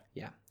 Yeah.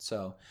 Yeah.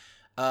 So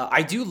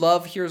I do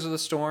love Heroes of the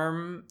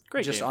Storm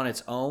Great just game. on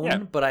its own, Yeah.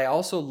 but I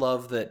also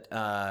love that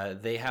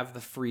they have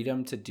the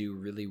freedom to do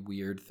really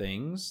weird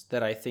things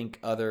that I think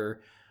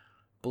other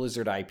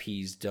Blizzard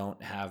IPs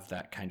don't have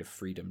that kind of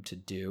freedom to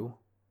do.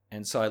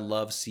 And so I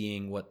love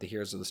seeing what the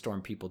Heroes of the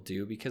Storm people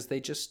do, because they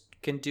just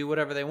can do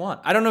whatever they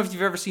want. I don't know if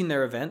you've ever seen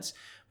their events,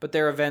 but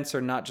their events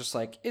are not just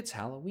like, it's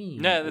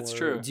Halloween. No, that's or-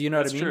 true. Do you know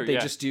That's what I mean? true, They yeah.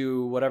 just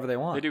do whatever they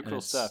want. They do and cool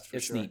it's- stuff, for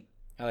It's sure. neat.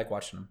 I like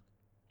watching them.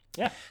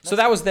 Yeah. So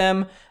that was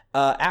them.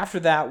 After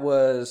that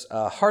was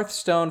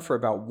Hearthstone for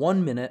about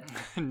 1 minute.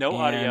 No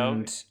audio.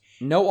 and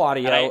No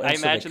audio. And and I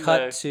so they imagine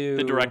cut to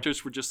the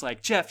directors were just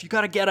like, Jeff, you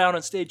got to get out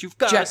on stage. You've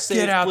got to Jeff, save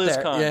get out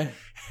BlizzCon. there.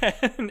 Yeah.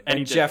 and he And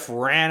did. Jeff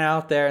ran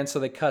out there, and so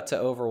they cut to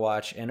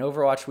Overwatch. And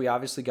Overwatch, we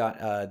obviously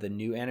got the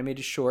new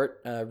animated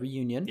short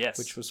reunion, Yes.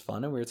 which was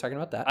fun, and we were talking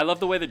about that. I love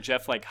the way that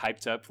Jeff like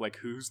hyped up like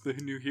who's the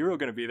new hero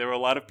going to be. There were a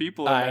lot of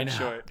people in I that know.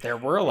 short. There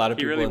were a lot of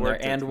He people really in there,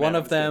 worked it, and man. one It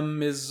of was good.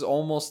 them is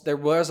almost. There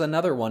was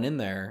another one in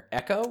there.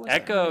 Echo. Was that her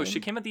Echo, name? she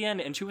came at the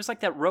end, and she was like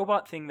that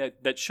robot thing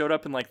that showed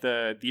up in like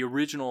the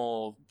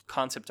original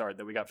concept art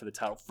that we got for the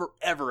title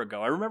forever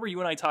ago. I remember you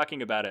and I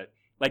talking about it,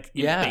 like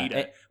in Yeah,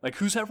 beta, like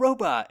who's that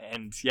robot?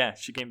 And yeah,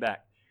 she came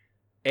back.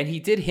 And he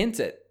did hint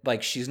it,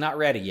 like she's not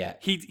ready yet.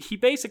 He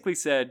basically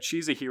said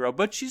she's a hero,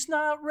 but she's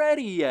not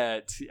ready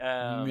yet.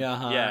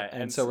 Yeah,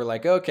 and so we're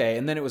like, okay.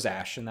 And then it was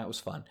Ash, and that was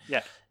fun.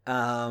 Yeah.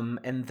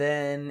 And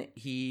then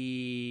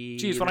he.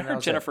 Geez, when I that heard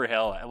was it. Jennifer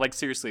Hill, like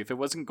seriously, if it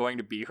wasn't going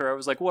to be her, I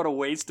was like, what a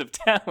waste of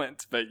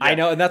talent. But yeah, I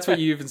know, and that's what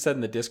you even said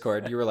in the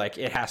Discord. You were like,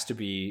 it has to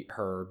be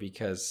her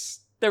because,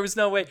 there was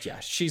no way. yeah,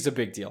 she's a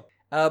big deal.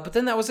 But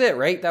then that was it,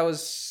 right? That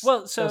was Well,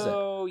 that was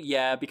so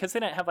yeah, because they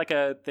didn't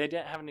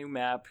have a new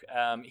map.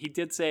 He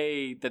did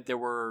say that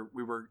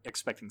we were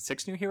expecting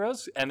 6 new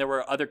heroes, and there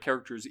were other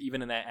characters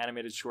even in that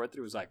animated short that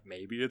it was like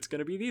maybe it's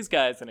gonna be these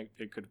guys, and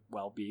it could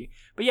well be.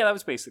 But yeah, that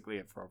was basically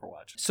it for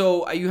Overwatch.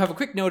 So you have a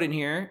quick note in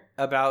here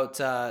about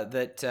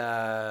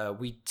that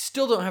we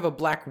still don't have a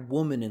black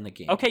woman in the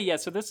game. Okay, yeah,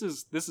 so this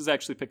is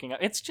actually picking up.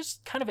 It's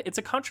just it's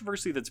a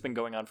controversy that's been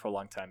going on for a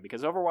long time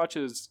because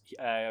Overwatch's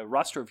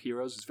roster of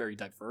heroes is very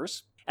diverse.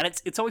 And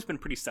it's always been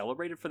pretty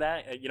celebrated for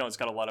that. You know, it's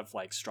got a lot of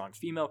like strong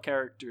female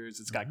characters.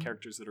 It's got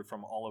characters that are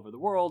from all over the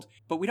world.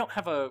 But we don't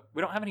have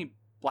any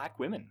black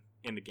women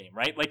in the game,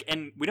 right? Like,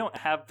 and we don't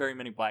have very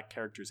many black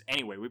characters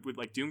anyway. We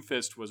like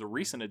Doomfist was a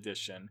recent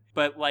addition,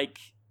 but like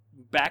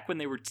back when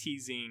they were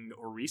teasing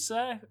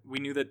Orisa, we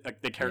knew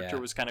that the character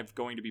was kind of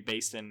going to be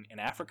based in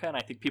Africa, and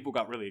I think people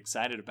got really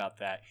excited about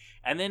that.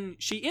 And then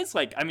she is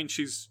like, I mean,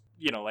 she's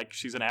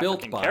she's an Built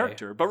African by.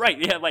 character, but right,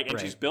 yeah, like, and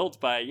Right. she's built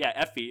by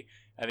Effie,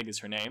 I think is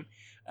her name.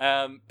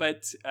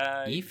 But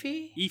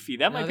Efi? Efi,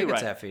 that No, might I be think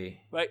right. it's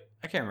Effie. Right.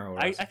 I can't remember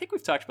what it was. I think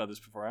we've talked about this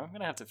before. I'm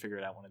gonna have to figure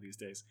it out one of these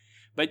days.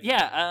 But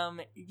yeah,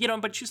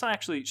 but she's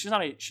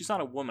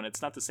not a woman.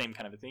 It's not the same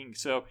kind of a thing.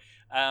 So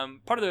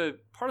part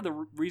of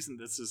the reason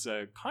this is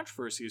a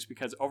controversy is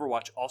because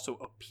Overwatch also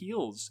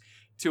appeals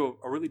to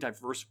a really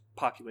diverse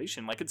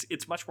population. Like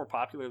it's much more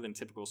popular than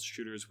typical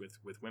shooters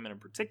with women in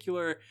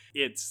particular.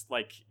 It's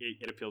like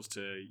it appeals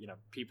to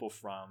people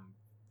from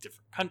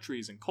different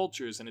countries and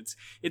cultures, and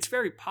it's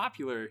very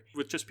popular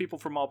with just people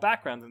from all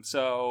backgrounds. And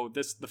so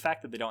the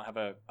fact that they don't have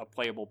a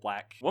playable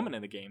black woman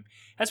in the game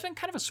has been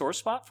kind of a sore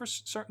spot for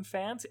certain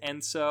fans.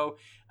 And so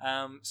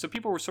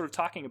people were sort of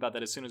talking about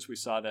that as soon as we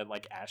saw that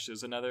like Ashe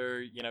is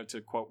another,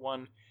 to quote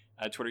one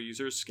Twitter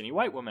user, skinny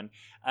white woman.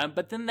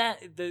 But then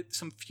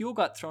some fuel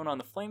got thrown on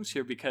the flames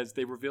here because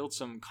they revealed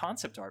some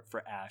concept art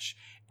for Ashe,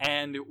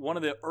 and one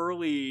of the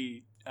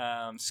early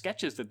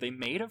sketches that they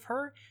made of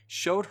her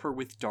showed her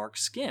with dark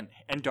skin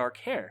and dark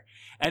hair.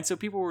 And so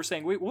people were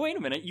saying, wait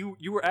a minute, you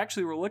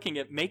were looking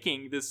at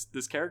making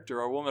this character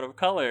a woman of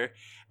color,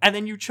 and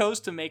then you chose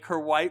to make her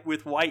white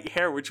with white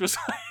hair, which was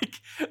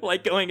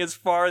like going as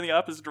far in the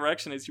opposite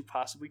direction as you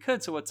possibly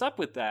could. So what's up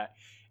with that?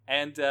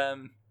 And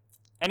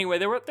anyway,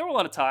 there were a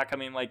lot of talk. I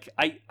mean, like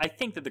I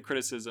think that the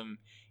criticism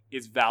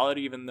is valid,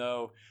 even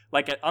though,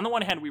 like, on the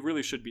one hand, we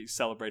really should be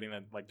celebrating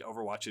that, like,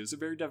 Overwatch is a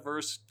very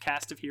diverse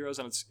cast of heroes,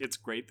 and it's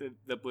great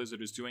that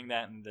Blizzard is doing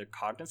that and they're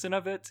cognizant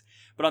of it.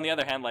 But on the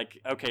other hand, like,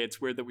 okay,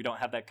 it's weird that we don't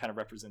have that kind of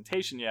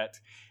representation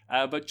yet.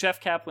 But Jeff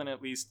Kaplan, at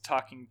least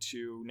talking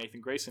to Nathan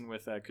Grayson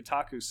with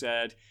Kotaku,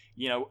 said,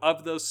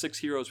 of those 6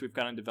 heroes we've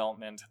got in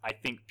development, I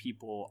think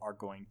people are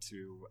going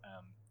to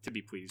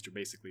be pleased, or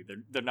basically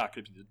they're not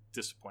going to be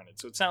disappointed.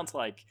 So it sounds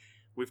like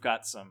we've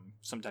got some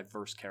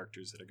diverse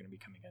characters that are going to be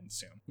coming in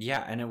soon.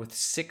 Yeah, and with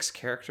 6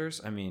 characters,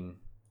 I mean,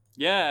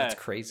 yeah, that's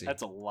crazy.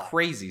 That's a lot.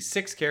 Crazy.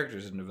 6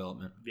 characters in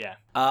development. Yeah.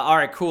 All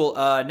right, cool.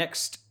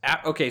 Next,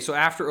 okay, so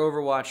after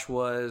Overwatch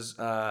was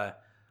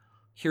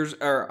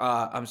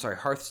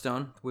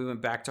Hearthstone. We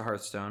went back to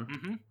Hearthstone.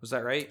 Mm-hmm. Was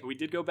that right? We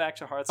did go back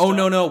to Hearthstone.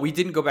 Oh no, we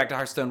didn't go back to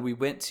Hearthstone. We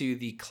went to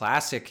the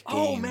classic games.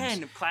 Oh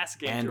man,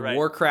 classic games. And you're right.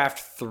 Warcraft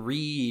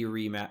 3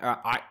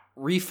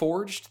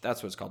 Reforged.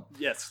 That's what it's called.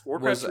 Yes,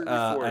 Warcraft 3 was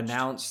Reforged.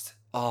 announced.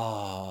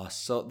 Oh,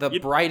 so the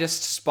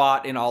brightest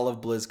spot in all of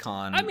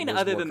BlizzCon. I mean, was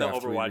other than the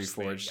Warcraft 3 Overwatch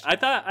thing. Reforged. I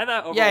thought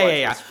Overwatch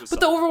Yeah. was But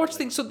the something, Overwatch like,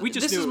 thing. So we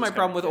just this knew is it my was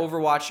problem with coming,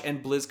 Overwatch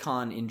and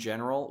BlizzCon in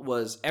general.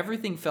 Was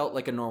everything felt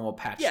like a normal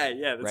patch. Yeah,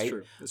 thing, that's right?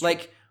 true. That's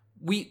like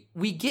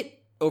we get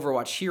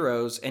Overwatch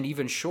heroes and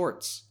even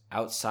shorts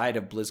outside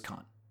of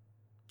BlizzCon.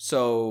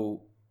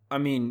 So I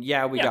mean,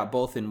 we got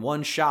both in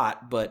one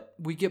shot, but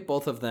we get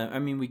both of them. I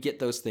mean, we get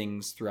those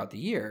things throughout the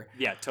year.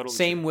 Yeah, totally.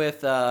 Same true.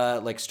 with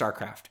like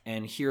StarCraft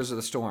and Heroes of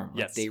the Storm.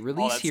 Yes, they all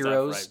release that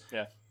heroes stuff,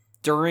 right.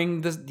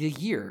 during the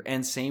year,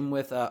 and same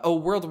with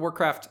World of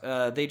Warcraft.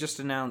 They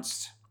just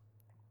announced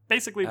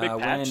basically a big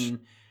patch.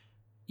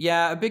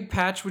 A big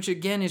patch, which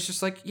again is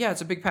just like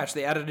it's a big patch.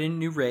 They added in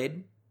new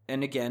raid,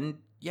 and again,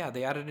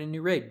 they added in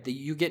new raid.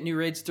 You get new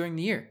raids during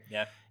the year.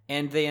 Yeah.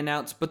 And they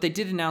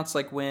did announce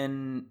like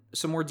when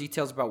some more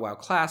details about WoW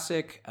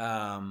Classic.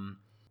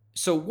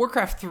 So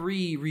Warcraft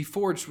 3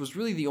 Reforged was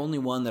really the only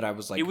one that I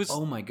was like,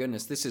 oh my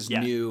goodness, this is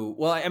new.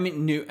 Well, I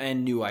mean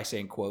new I say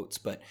in quotes,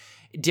 but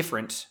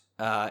different.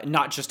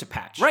 Not just a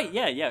patch. Right,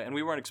 yeah. And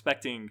we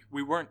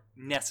weren't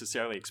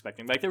necessarily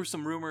expecting, like, there were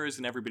some rumors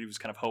and everybody was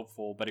kind of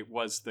hopeful, but it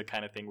was the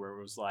kind of thing where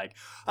it was like,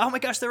 oh my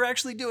gosh, they're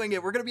actually doing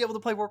it. We're going to be able to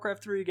play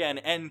Warcraft 3 again.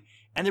 And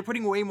they're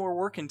putting way more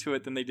work into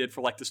it than they did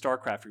for, like, the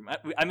StarCraft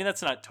remastered. I mean,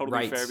 that's not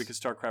totally fair because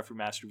StarCraft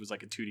Remastered was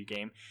like a 2D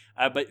game.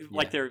 But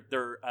like they're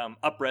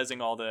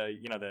up-resing all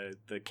the,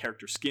 the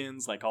character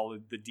skins, like all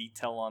the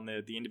detail on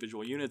the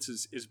individual units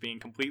is being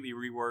completely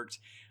reworked.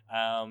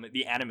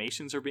 The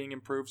animations are being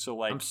improved, so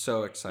like, I'm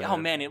so excited. Oh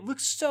man, it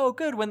looks so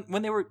good. When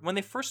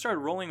they first started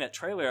rolling that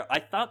trailer, I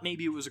thought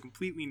maybe it was a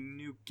completely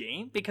new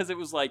game because it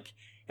was like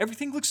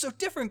everything looks so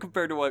different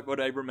compared to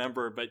what I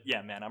remember. But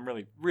yeah, man, I'm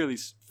really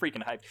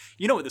freaking hyped.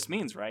 You know what this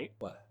means, right?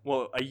 What?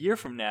 Well, a year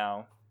from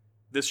now,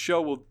 this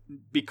show will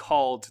be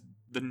called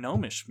the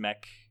Gnomish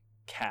Mech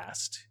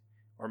Cast.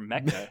 Or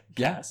Mecha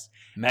Cast.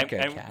 Mecha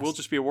and Cast. We'll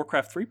just be a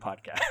Warcraft 3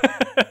 podcast.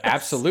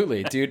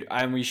 Absolutely, dude.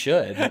 We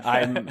should.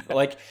 I'm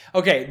like,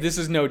 okay, this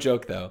is no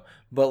joke though,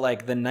 but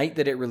like the night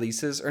that it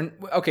releases, or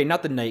okay,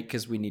 not the night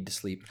because we need to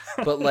sleep,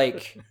 but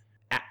like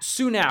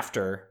soon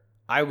after,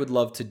 I would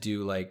love to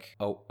do like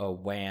a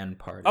WAN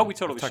party. Oh, we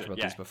totally I've talked should. about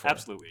Yeah, this before.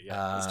 absolutely.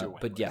 Yeah, let's do a WAN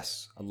But party.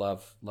 yes, I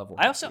love Warcraft.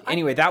 I also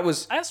anyway, that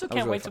was. I also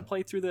can't wait to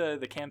play through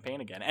the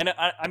campaign again, and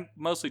I'm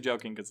mostly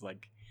joking because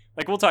like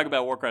we'll talk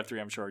about Warcraft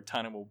 3, I'm sure, a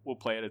ton, and we'll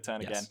play it a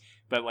ton again.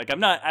 But like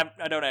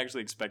I don't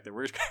actually expect that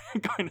we're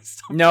going to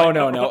stop. No.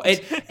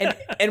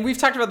 And we've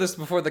talked about this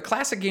before. The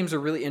classic games are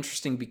really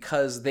interesting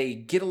because they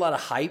get a lot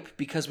of hype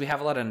because we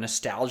have a lot of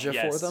nostalgia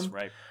for them.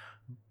 Right.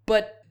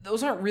 But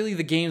those aren't really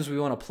the games we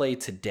want to play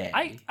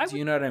today. Do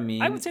you know what I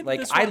mean? I would say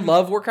like I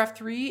love Warcraft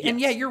 3, and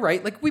you're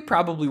right. Like we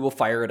probably will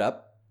fire it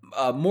up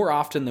more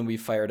often than we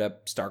fired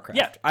up StarCraft.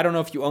 Yeah. I don't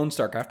know if you own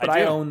StarCraft, but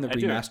I own the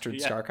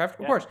remastered StarCraft,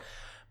 of course.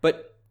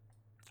 But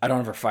I don't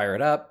ever fire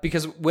it up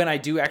because when I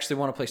do actually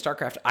want to play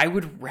StarCraft, I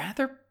would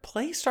rather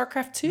play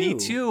StarCraft 2. Me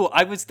too.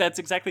 That's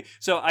exactly.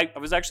 So I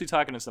was actually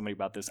talking to somebody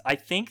about this. I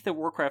think that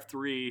Warcraft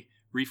 3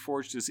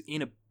 Reforged is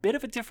in a bit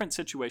of a different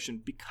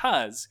situation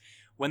because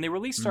when they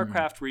released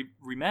StarCraft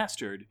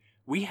Remastered,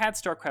 we had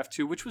StarCraft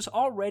 2, which was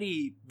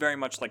already very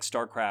much like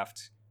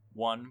StarCraft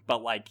 1,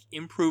 but like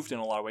improved in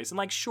a lot of ways. And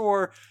like,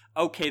 sure,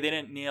 okay, they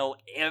didn't nail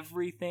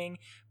everything,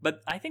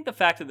 but I think the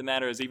fact of the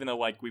matter is, even though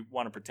like we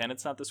want to pretend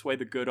it's not this way,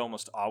 the good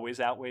almost always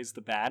outweighs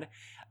the bad.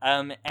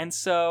 And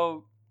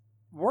so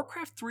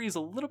Warcraft 3 is a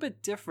little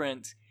bit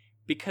different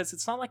because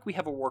it's not like we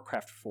have a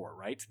Warcraft 4,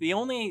 right? The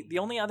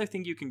only other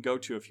thing you can go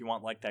to if you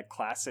want like that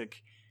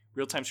classic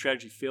real-time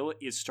strategy feel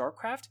is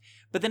StarCraft,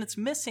 but then it's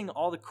missing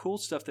all the cool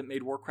stuff that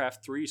made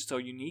Warcraft 3 so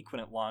unique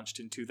when it launched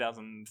in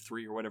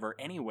 2003 or whatever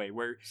anyway,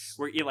 where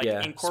it like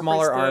incorporates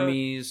smaller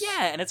armies,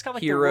 and it's got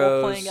like heroes,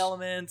 the role-playing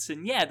elements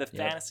and the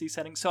fantasy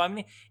setting. So I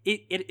mean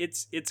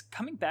it's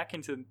coming back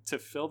into to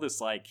fill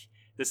this like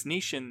this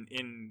niche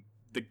in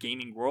the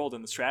gaming world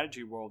and the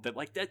strategy world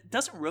that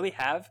doesn't really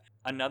have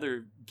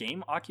another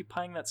game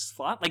occupying that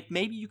slot. Like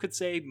maybe you could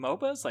say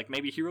MOBAs, like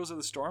maybe Heroes of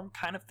the Storm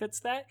kind of fits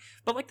that,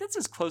 but like that's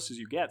as close as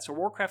you get. So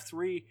Warcraft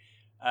 3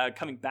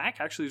 coming back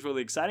actually is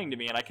really exciting to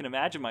me, and I can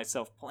imagine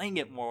myself playing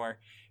it more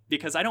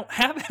because I don't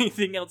have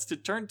anything else to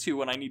turn to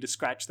when I need to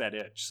scratch that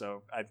itch.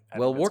 So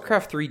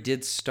Warcraft 3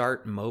 did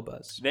start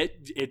MOBAs.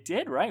 It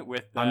did, right?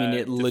 With I mean,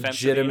 it Defense of the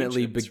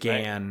legitimately Ancients,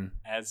 began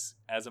right?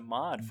 as a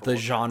mod for the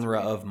Warcraft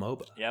genre 3. of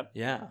MOBA. Yep.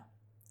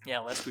 Yeah,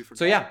 lest we forget.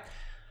 So yeah,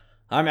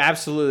 I'm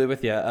absolutely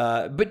with you.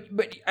 But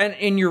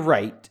and you're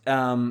right.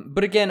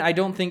 But again, I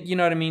don't think, you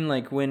know what I mean.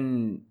 Like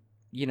when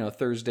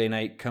Thursday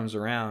night comes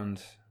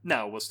around,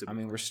 no, we'll still. I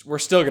mean, we're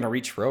still gonna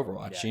reach for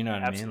Overwatch. Yeah, you know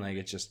what absolutely. I mean?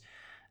 Like it's just.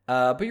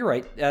 But you're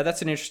right.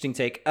 That's an interesting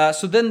take.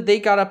 So then they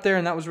got up there,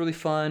 and that was really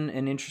fun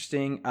and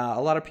interesting.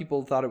 A lot of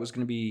people thought it was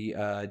going to be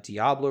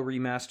Diablo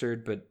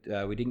remastered,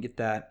 but we didn't get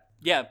that.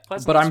 Yeah,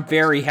 but I'm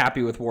very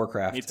happy with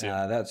Warcraft. Me too.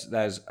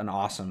 That is an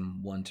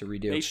awesome one to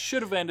redo. They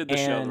should have ended the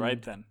show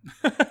right then.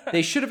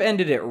 They should have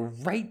ended it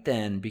right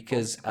then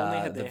because Only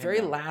had the they very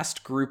had that.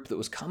 last group that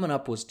was coming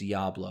up was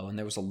Diablo, and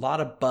there was a lot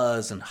of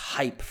buzz and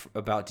hype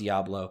about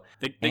Diablo.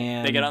 They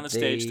get on the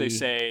stage. They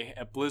say,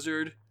 "At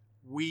Blizzard,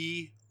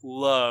 we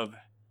love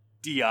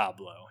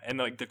Diablo," and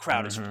like the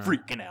crowd is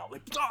freaking out.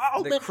 Like,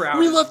 oh, The crowd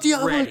we is love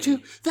Diablo ready.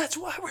 too. That's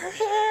why we're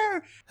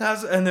here.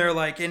 And they're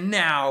like, and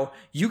now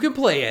you can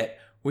play it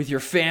with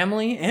your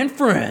family and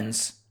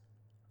friends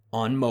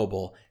on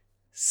mobile.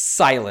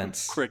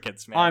 Silence.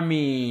 Crickets, man. I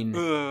mean,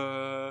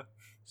 Uh,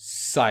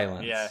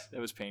 silence. yeah,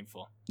 that was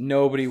painful.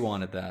 Nobody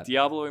wanted that.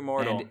 Diablo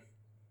Immortal. And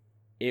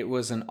it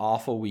was an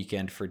awful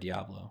weekend for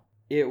Diablo.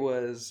 It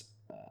was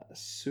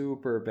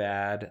super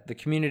bad. The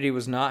community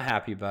was not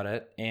happy about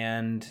it.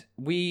 And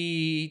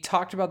we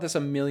talked about this a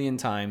million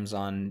times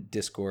on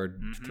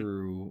Discord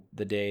through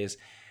the days.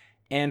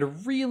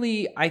 And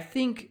really, I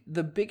think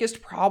the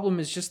biggest problem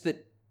is just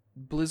that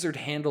Blizzard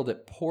handled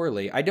it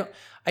poorly. I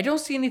don't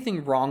see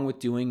anything wrong with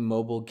doing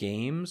mobile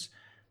games,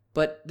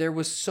 but there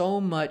was so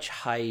much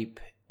hype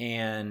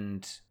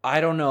and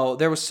I don't know,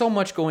 there was so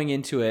much going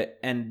into it,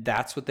 and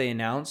that's what they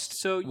announced.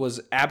 So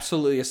was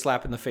absolutely a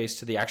slap in the face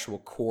to the actual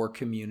core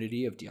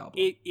community of Diablo.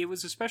 It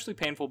was especially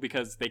painful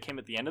because they came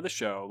at the end of the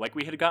show. Like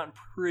we had gotten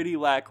pretty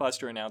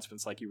lackluster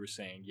announcements, like you were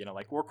saying.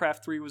 Like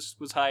Warcraft 3 was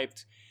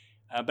hyped.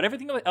 But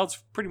everything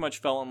else pretty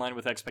much fell in line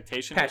with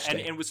expectation, and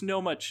it was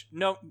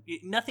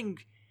nothing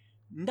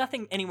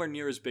anywhere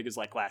near as big as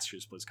like last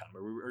year's BlizzCon,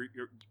 where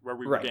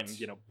we were Right.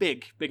 getting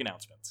big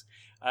announcements.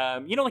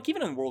 Like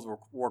even in World of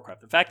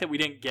Warcraft, the fact that we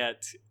didn't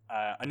get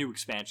a new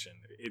expansion,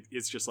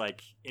 it's just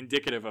like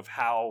indicative of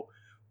how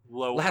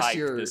low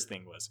hyped this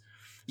thing was.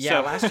 Yeah,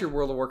 So- last year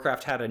World of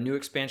Warcraft had a new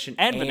expansion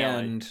And and,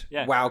 vanilla,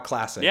 yeah. WoW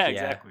Classic. Yeah,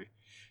 exactly.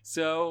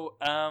 So,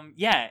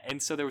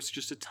 and so there was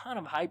just a ton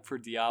of hype for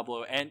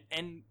Diablo, and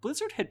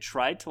Blizzard had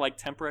tried to like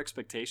temper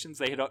expectations.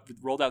 They had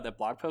rolled out that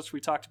blog post we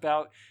talked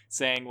about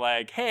saying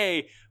like,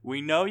 hey,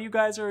 we know you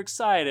guys are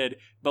excited,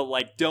 but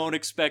like don't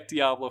expect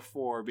Diablo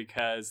 4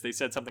 because they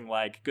said something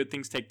like good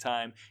things take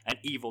time and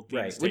evil things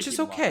Right, take which is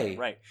even okay.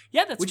 longer. Right.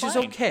 Yeah, that's Which fine. is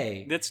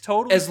okay. That's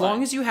totally as fine.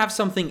 long as you have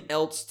something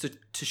else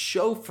to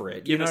show for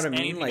it. You Give know us what I mean?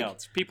 anything Like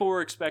else. People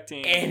were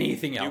expecting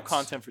anything new else.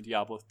 content for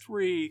Diablo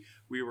 3.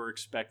 We were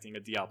expecting a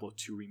Diablo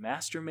 2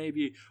 remaster,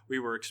 maybe. We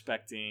were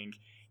expecting,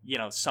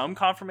 some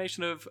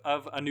confirmation of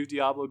a new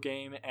Diablo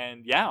game.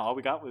 And yeah, all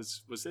we got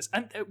was this.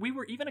 And we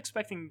were even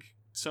expecting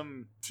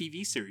some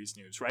TV series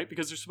news, right?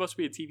 Because there's supposed to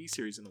be a TV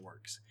series in the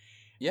works.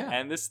 Yeah.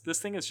 And this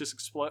thing is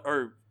just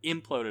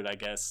imploded, I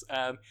guess.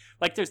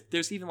 Like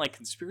there's even like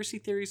conspiracy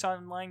theories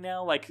online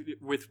now, like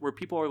where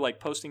people are like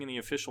posting in the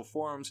official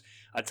forums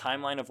a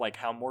timeline of like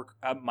how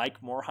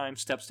Mike Morhaime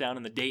steps down,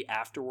 and the day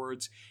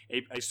afterwards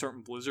a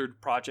certain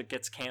Blizzard project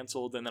gets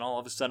canceled, and then all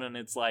of a sudden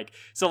it's like,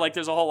 so like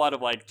there's a whole lot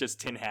of like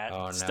just tin hat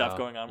stuff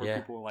going on where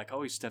people are like,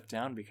 oh, he stepped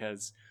down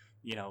because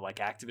like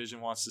Activision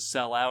wants to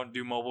sell out and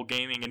do mobile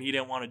gaming, and he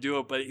didn't want to do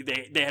it, but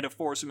they had to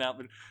force him out.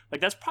 But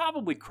like that's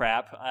probably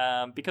crap,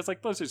 because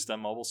like Blizzard's done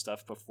mobile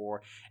stuff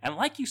before, and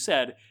like you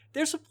said,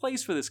 there's a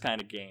place for this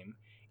kind of game.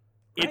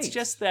 It's Right.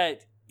 just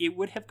that it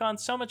would have gone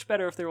so much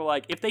better if they were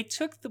like, if they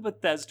took the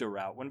Bethesda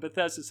route, when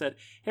Bethesda said,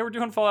 hey, we're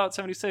doing Fallout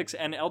 76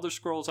 and Elder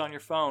Scrolls on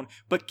your phone,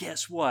 but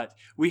guess what?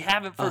 We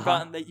haven't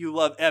forgotten that you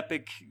love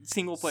epic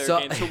single player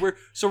games,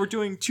 so we're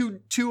doing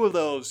two of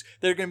those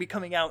that are going to be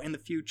coming out in the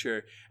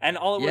future. And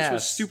all it was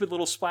Yes. stupid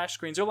little splash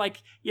screens, or like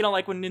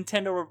when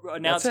Nintendo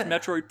announced it.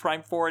 Metroid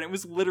Prime 4, and it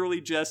was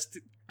literally just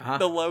Uh-huh.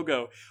 the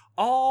logo.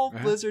 All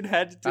Uh-huh. Blizzard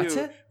had to That's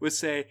do it. was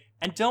say,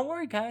 and don't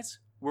worry, guys,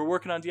 we're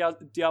working on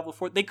Diablo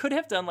 4. They could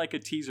have done like a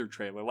teaser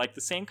trailer, like the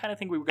same kind of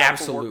thing we got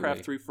Absolutely. for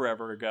Warcraft 3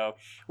 forever ago,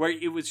 where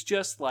it was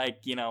just like,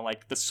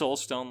 like the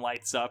Soulstone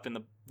lights up in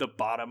the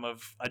bottom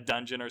of a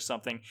dungeon or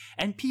something,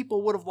 and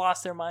people would have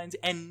lost their minds,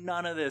 and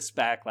none of this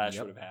backlash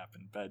Yep. would have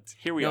happened. But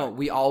here we No, are.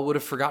 we all would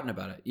have forgotten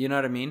about it. You know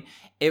what I mean?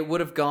 It would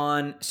have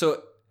gone.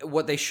 So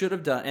what they should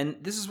have done, and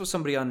this is what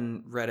somebody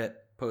on Reddit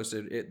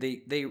posted.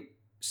 They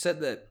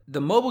said that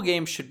the mobile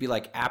game should be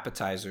like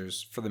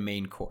appetizers for the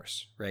main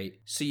course, right?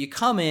 So you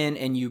come in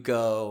and you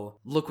go,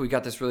 look, we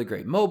got this really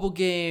great mobile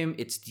game.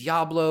 It's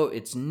Diablo.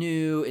 It's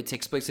new. It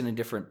takes place in a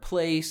different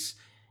place.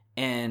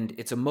 And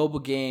it's a mobile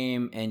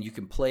game and you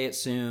can play it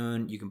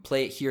soon. You can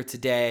play it here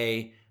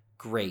today.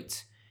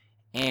 Great.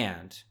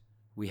 And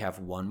we have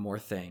one more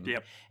thing.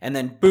 Yep. And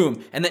then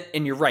boom. And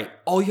you're right.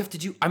 All you have to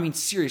do, I mean,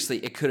 seriously,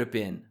 it could have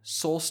been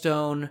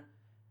Soulstone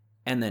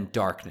and then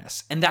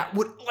Darkness. And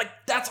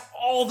that's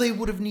all they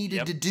would have needed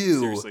Yep. to do.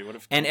 Seriously, would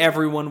have. And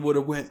everyone would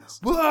have went,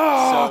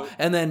 whoa! So-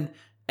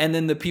 and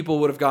then the people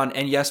would have gone,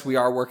 and yes, we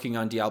are working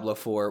on Diablo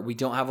 4. We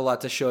don't have a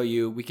lot to show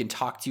you. We can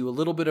talk to you a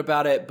little bit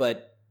about it,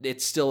 but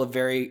it's still a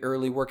very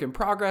early work in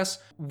progress.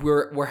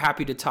 We're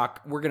happy to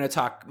talk. We're going to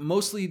talk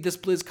mostly this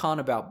BlizzCon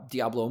about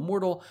Diablo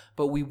Immortal,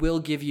 but we will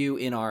give you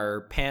in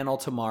our panel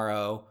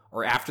tomorrow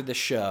or after the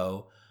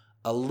show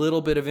a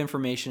little bit of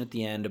information at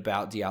the end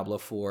about Diablo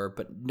 4,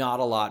 but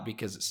not a lot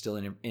because it's still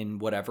in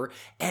whatever.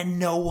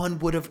 And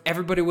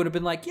everybody would have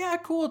been like, yeah,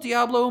 cool,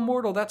 Diablo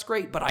Immortal, that's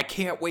great, but I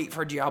can't wait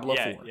for Diablo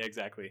 4. Yeah,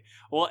 exactly.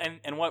 Well,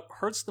 and what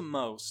hurts the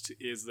most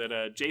is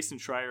that Jason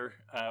Schreier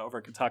over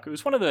at Kotaku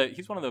he's one of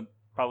the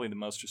probably the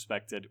most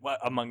respected,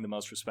 among the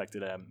most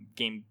respected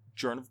game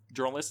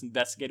journalists,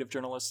 investigative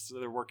journalists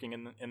that are working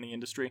in the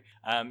industry.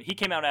 He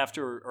came out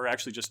or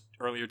actually just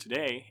earlier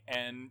today,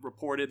 and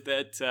reported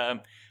that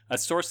a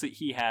source that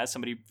he has,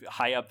 somebody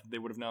high up, they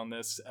would have known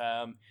this,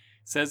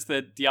 says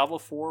that Diablo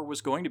 4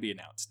 was going to be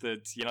announced.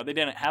 That they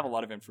didn't have a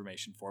lot of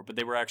information for it, but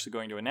they were actually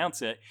going to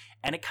announce it,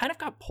 and it kind of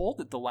got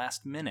pulled at the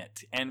last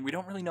minute. And we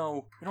don't really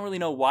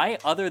know why,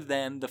 other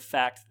than the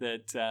fact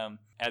that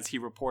as he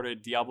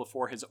reported, Diablo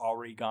 4 has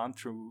already gone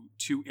through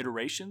 2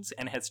 iterations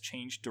and has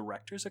changed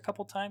directors a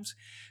couple times.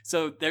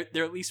 So there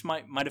at least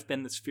might have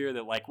been this fear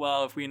that like,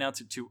 well, if we announce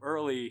it too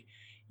early,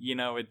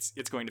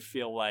 it's going to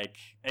feel like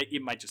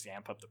it might just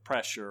amp up the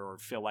pressure or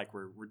feel like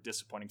we're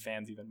disappointing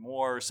fans even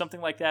more or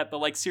something like that. But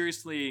like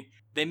seriously,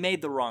 they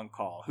made the wrong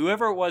call.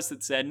 Whoever it was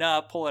that said,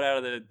 "No, pull it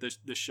out of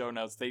the show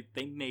notes," they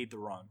made the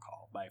wrong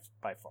call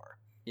by far.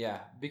 Yeah,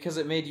 because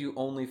it made you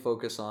only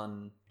focus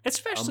on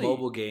Especially a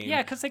mobile game,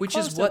 yeah, because which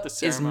is what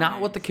is not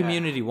what the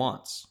community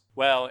wants.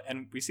 Well,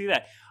 and we see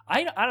that.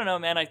 I don't know,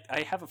 man.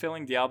 I have a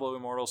feeling Diablo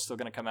Immortal is still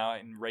going to come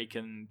out and rake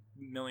in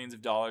millions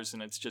of dollars,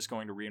 and it's just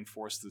going to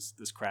reinforce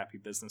this crappy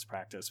business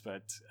practice.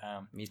 But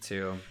Me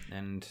too.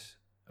 And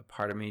a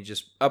part of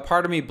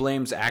me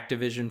blames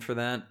Activision for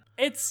that.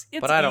 it's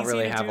But I don't easy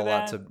really to have do a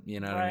lot that, to, you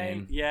know what right? I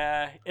mean?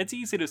 Yeah, it's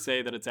easy to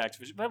say that it's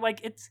Activision, but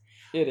like It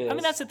is. I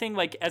mean, that's the thing.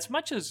 Like, as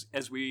much as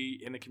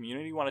we in the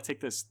community want to take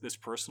this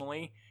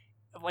personally,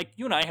 like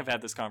you and I have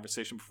had this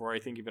conversation before. I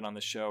think even on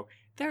the show,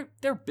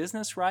 they're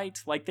business, right?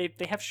 Like they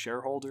have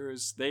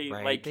shareholders. They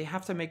right. like They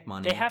have to make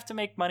money. they have to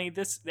make money.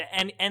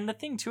 And the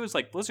thing too is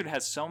like Blizzard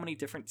has so many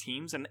different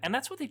teams, and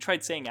that's what they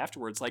tried saying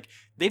afterwards. Like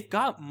they've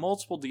got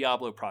multiple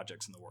Diablo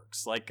projects in the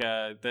works. Like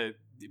the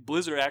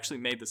Blizzard actually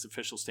made this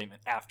official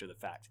statement after the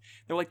fact.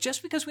 They're like,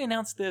 just because we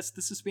announced this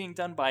is being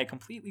done by a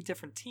completely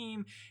different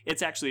team.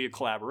 It's actually a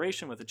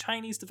collaboration with a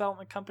Chinese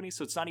development company,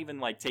 so it's not even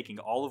like taking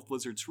all of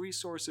Blizzard's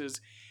resources.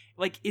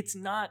 Like it's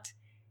not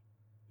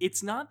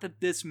that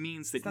this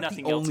means that It's not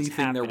nothing the else only is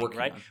thing they're happening, working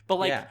right? on. But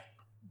like Yeah.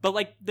 but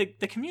like the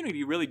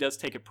community really does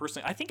take it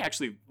personally. I think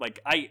actually like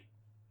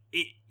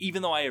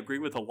even though I agree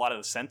with a lot of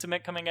the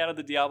sentiment coming out of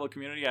the Diablo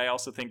community, I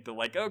also think that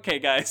like, okay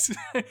guys,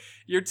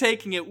 you're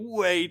taking it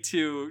way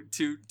too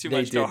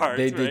much to heart.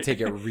 They right? did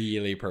take it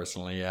really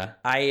personally, yeah.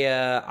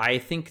 I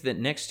think that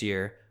next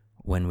year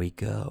when we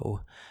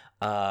go,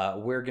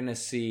 we're gonna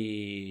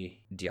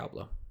see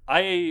Diablo.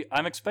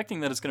 I'm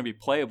expecting that it's going to be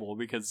playable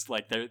because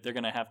like they're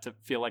going to have to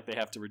feel like they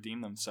have to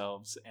redeem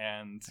themselves,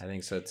 and I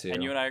think so too.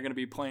 and you and I are going to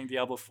be playing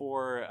Diablo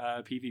 4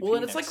 PvP. Well,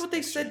 and it's like next- what they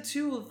next year. said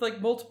too, with like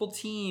multiple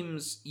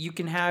teams. You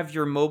can have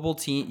your mobile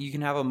team. You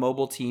can have a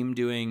mobile team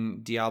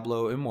doing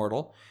Diablo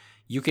Immortal.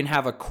 You can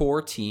have a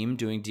core team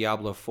doing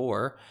Diablo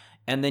 4.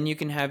 and then you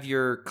can have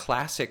your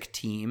classic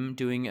team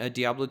doing a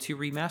Diablo 2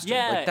 remaster.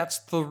 Yeah.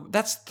 Like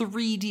that's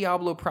 3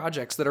 Diablo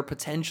projects that are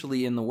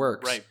potentially in the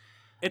works. Right.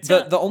 It's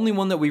The only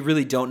one that we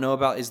really don't know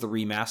about is the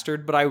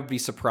remastered, but I would be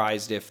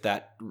surprised if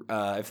that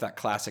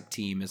classic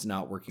team is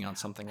not working on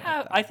something like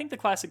that. I think the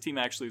classic team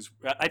actually is.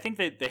 I think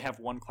they have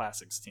one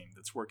classics team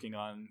that's working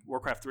on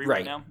Warcraft 3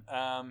 right now.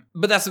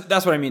 But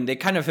that's what I mean. They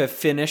kind of have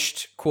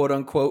finished, quote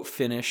unquote,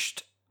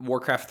 finished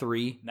Warcraft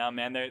 3. No,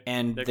 man, they're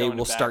they going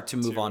will back start to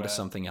move on to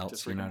something to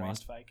else. You know what I mean?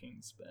 Lost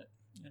Vikings, but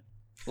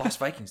Lost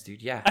Vikings,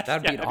 dude. Yeah,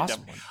 that'd be an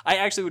awesome one. I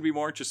actually would be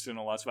more interested in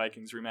a Lost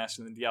Vikings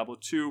remaster than Diablo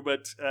 2,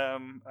 but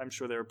I'm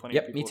sure there are plenty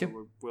of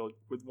people who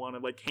would want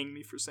to like hang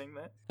me for saying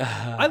that.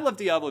 I love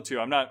Diablo 2.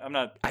 I'm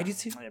not. I do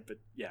too. But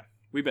yeah,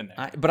 we've been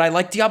there. But I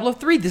like Diablo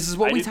 3. This is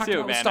what we talked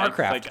about with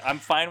StarCraft. I'm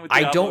fine with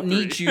Diablo I don't 3.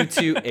 need you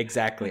to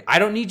exactly. I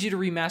don't need you to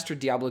remaster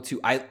Diablo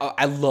 2.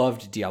 I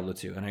loved Diablo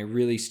 2, and I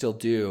really still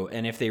do.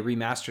 And if they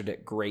remastered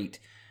it, great.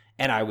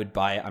 And I would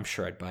buy it. I'm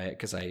sure I'd buy it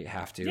because I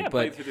have to. Yeah, but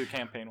played through the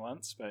campaign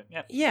once, but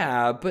yeah.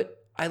 Yeah, but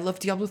I love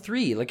Diablo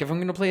 3. Like, if I'm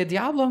going to play a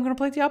Diablo, I'm going to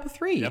play Diablo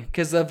 3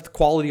 because of the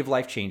quality of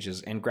life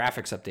changes and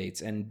graphics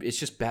updates, and it's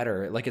just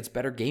better. Like, it's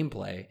better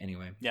gameplay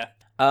anyway. Yeah.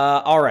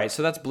 All right,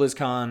 so that's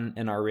BlizzCon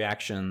and our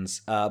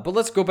reactions. But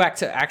let's go back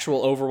to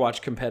actual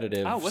Overwatch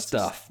competitive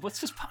stuff. What's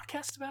this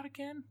podcast about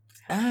again?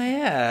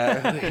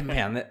 Yeah.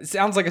 Man, that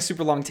sounds like a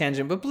super long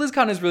tangent, but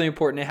BlizzCon is really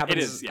important. It happens.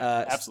 It is,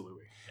 yeah, absolutely.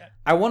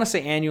 I want to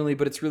say annually,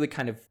 but it's really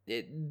kind of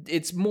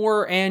it's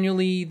more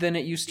annually than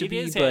it used to be.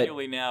 It is but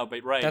annually now,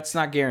 but right. That's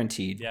not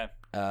guaranteed. Yeah.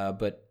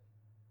 But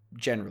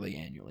generally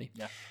annually.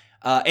 Yeah.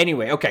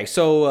 Anyway, okay,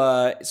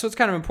 so it's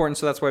kind of important,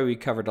 so that's why we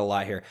covered a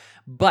lot here.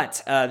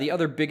 But the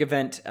other big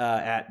event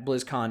at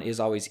BlizzCon is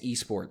always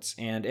esports,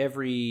 and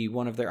every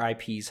one of their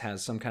IPs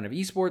has some kind of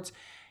esports.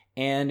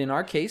 And in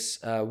our case,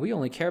 we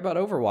only care about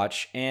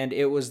Overwatch, and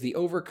it was the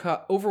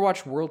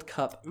Overwatch World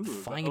Cup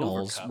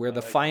finals, where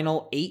the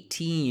final 8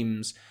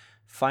 teams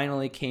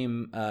finally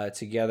came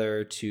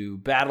together to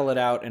battle it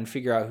out and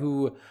figure out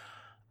who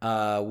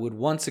would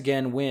once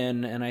again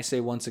win. And I say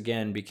once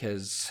again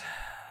because,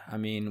 I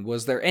mean,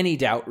 was there any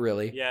doubt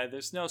really? Yeah,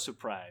 there's no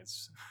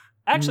surprise.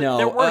 Actually, no.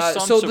 there were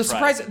some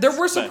surprises. There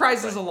were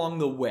surprises along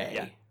the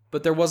way,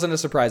 but there wasn't a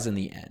surprise in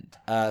the end.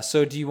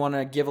 So do you want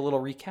to give a little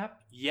recap?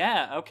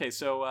 Yeah, okay,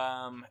 so,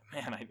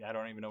 man, I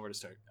don't even know where to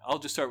start. I'll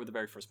just start with the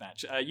very first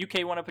match.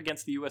 UK went up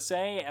against the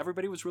USA.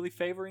 Everybody was really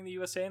favoring the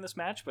USA in this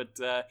match, but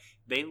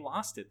they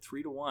lost it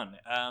 3-1.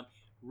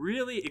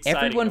 Really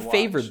exciting. Everyone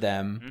favored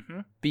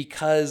them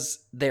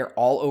because they're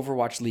all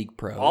Overwatch League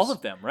pros. All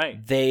of them,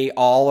 right. They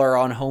all are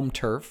on home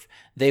turf.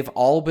 They've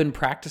all been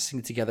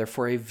practicing together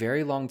for a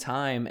very long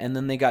time, and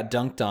then they got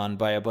dunked on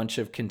by a bunch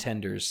of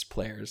contenders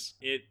players.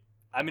 It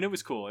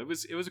was cool. It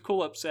was a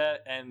cool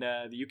upset, and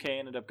the UK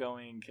ended up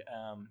going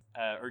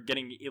or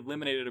getting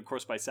eliminated, of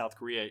course, by South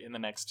Korea in the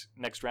next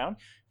round,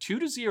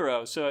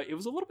 2-0. So it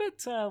was a little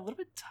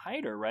bit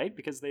tighter, right?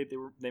 Because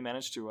they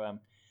managed to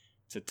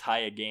tie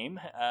a game,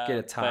 get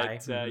a tie.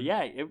 But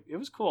yeah, it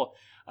was cool.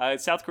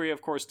 South Korea,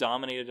 of course,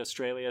 dominated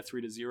Australia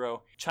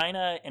 3-0.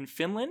 China and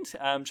Finland.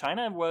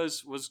 China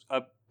was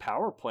a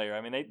power player.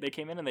 I mean, they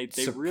came in and they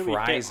really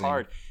hit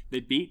hard. They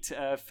beat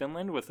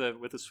Finland with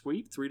a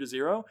sweep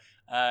 3-0.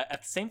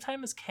 At the same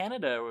time as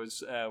Canada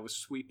was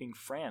sweeping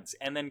France,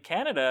 and then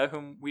Canada,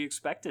 whom we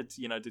expected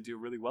to do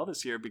really well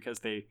this year because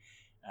they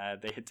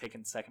had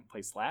taken second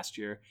place last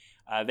year.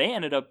 They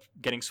ended up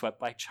getting swept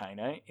by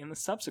China in the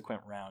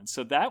subsequent round.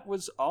 So that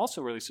was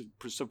also really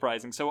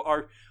surprising. So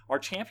our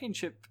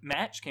championship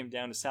match came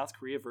down to South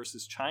Korea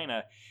versus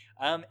China.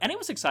 And it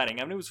was exciting.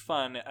 I mean, it was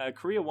fun.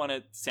 Korea won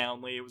it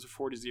soundly. It was a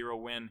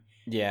 4-0 win.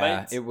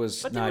 Yeah, it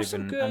was not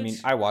even... I mean,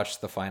 I watched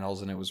the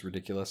finals and it was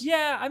ridiculous.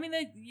 Yeah, I mean,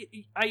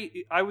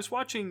 I was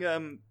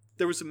watching...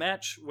 There was a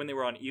match when they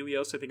were on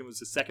Ilios. I think it was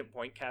the second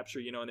point capture,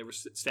 and they were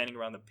standing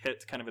around the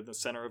pit, kind of in the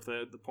center of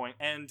the point.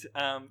 And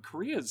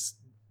Korea's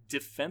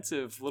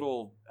defensive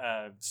little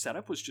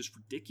setup was just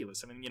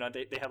ridiculous. I mean,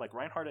 they had like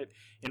Reinhardt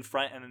in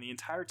front, and then the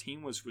entire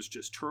team was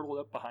just turtled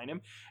up behind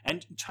him.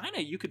 And China,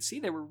 you could see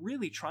they were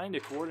really trying to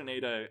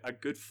coordinate a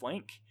good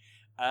flank.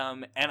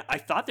 And I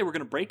thought they were going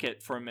to break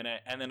it for a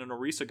minute, and then an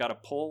Orisa got a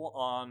pull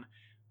on...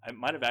 It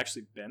might have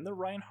actually been the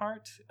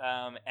Reinhardt,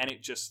 and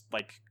it just,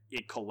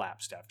 it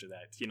collapsed after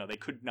that. They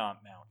could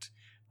not mount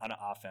on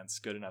offense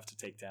good enough to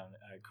take down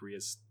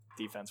Korea's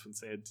defense once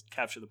they had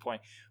captured the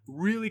point.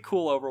 Really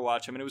cool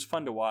Overwatch. I mean, it was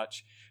fun to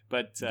watch,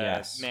 but,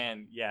 yes.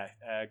 Man, yeah,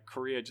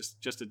 Korea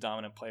just a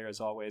dominant player as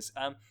always.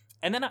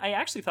 And then I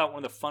actually thought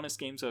one of the funnest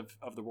games of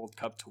the World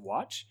Cup to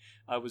watch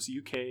was the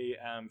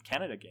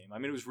UK-Canada game. I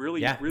mean, it was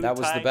really that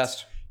was tight. The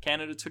best.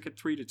 Canada took it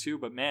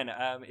 3-2, but man,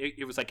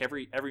 it was like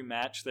every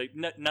match.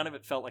 None of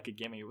it felt like a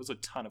gimme. It was a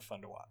ton of fun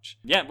to watch.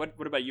 Yeah,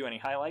 what about you? Any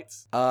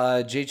highlights?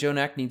 Jay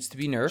Jonak needs to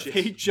be nerfed.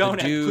 Jay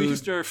Jonak,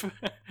 please nerf.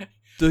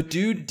 The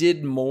dude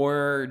did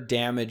more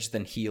damage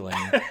than healing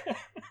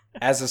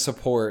as a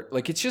support.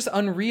 Like, it's just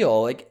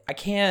unreal. Like, I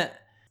can't...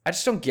 I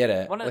just don't get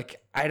it.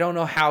 Like, I don't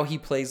know how he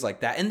plays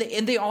like that. And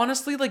they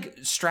honestly like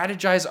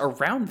strategize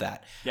around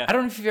that. Yeah. I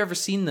don't know if you've ever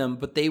seen them,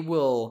 but they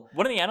will.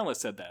 One of the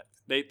analysts said that.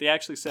 They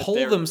actually said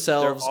pull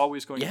themselves. they're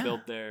always going to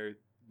build their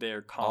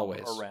comp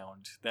Always.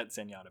 around that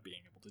Zenyatta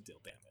being able to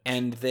deal damage.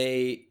 And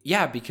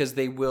because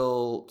they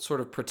will sort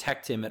of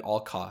protect him at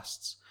all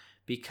costs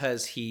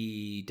because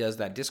he does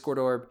that Discord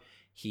orb.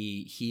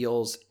 He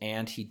heals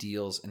and he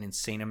deals an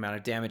insane amount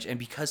of damage. And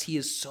because he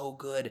is so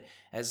good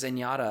as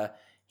Zenyatta,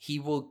 he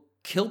will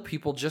kill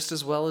people just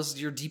as well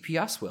as your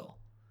DPS will.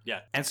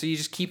 Yeah. And so you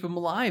just keep him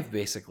alive,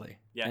 basically.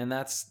 Yeah. And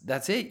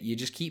that's it. You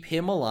just keep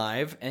him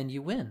alive and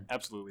you win.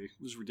 Absolutely. It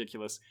was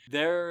ridiculous.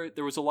 There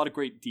was a lot of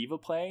great diva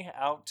play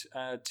out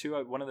too.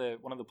 One of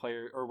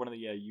the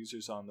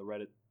users on the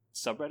Reddit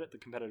subreddit, the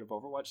competitive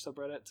Overwatch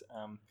subreddit.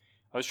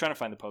 I was trying to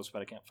find the post,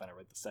 but I can't find it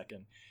right this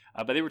second.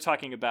 But they were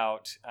talking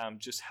about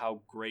just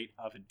how great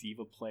of a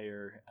diva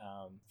player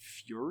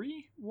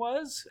Fury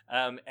was,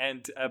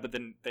 but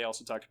then they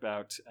also talked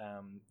about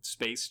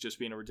Space just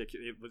being a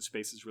ridiculous.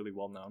 Space is really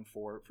well known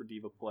for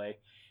diva play.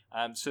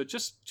 So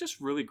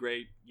just really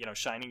great,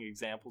 shining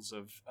examples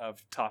of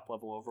top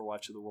level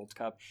Overwatch of the World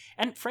Cup.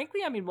 And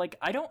frankly, I mean, like,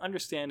 I don't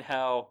understand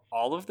how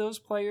all of those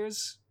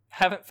players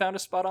haven't found a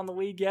spot on the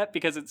league yet,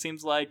 because it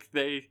seems like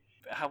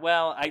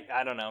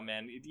I don't know,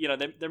 man.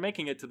 They're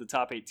making it to the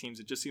top 8 teams.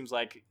 It just seems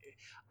like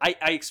I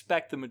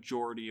expect the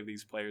majority of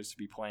these players to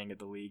be playing at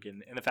the league,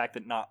 and the fact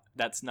that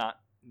that's not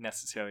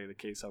necessarily the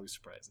case always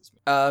surprises me.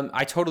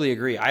 I totally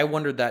agree. I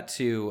wondered that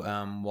too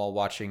while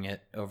watching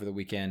it over the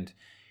weekend.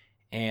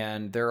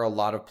 And there are a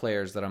lot of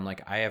players that I'm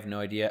like, I have no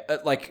idea.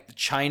 Like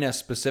China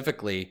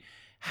specifically,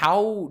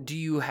 how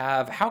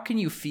can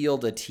you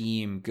field a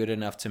team good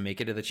enough to make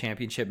it to the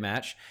championship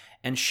match?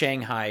 And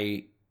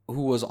Shanghai,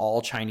 who was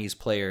all Chinese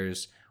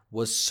players,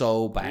 was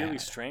so bad. Really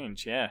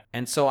strange, yeah.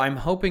 And so I'm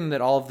hoping that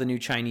all of the new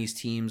Chinese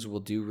teams will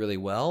do really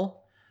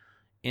well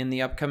in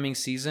the upcoming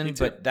season.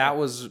 But that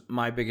was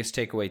my biggest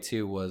takeaway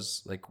too,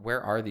 was like,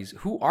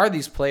 who are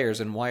these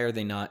players and why are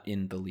they not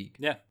in the league?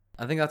 Yeah.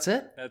 I think that's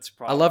it. That's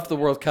probably. I loved the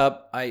World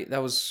Cup.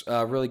 That was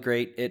really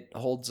great. It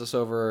holds us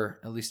over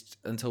at least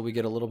until we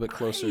get a little bit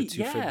closer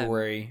to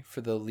February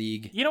for the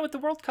league. With the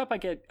World Cup, I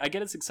get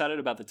as excited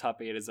about the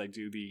top 8 as I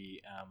do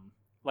the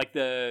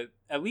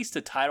at least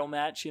a title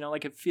match.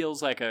 Like it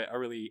feels like a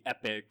really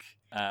epic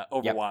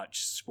Overwatch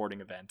sporting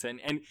event,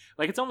 and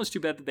like it's almost too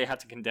bad that they have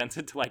to condense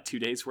it to like 2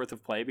 days worth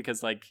of play,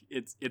 because like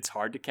it's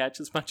hard to catch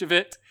as much of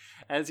it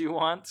as you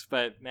want.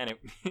 But man,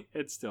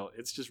 it's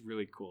just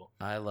really cool.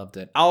 I loved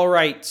it. All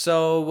right,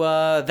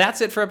 so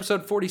that's it for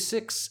episode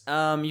 46.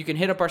 You can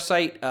hit up our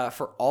site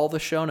for all the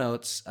show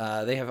notes.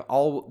 They have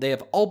all been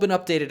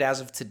updated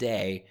as of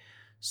today.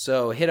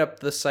 So hit up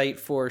the site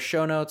for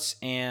show notes,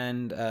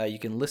 and you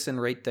can listen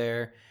right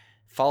there.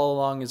 Follow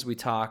along as we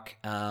talk.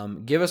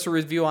 Give us a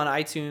review on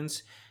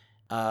iTunes.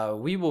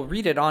 We will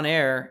read it on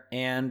air,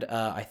 and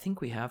I think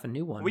we have a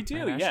new one. We do,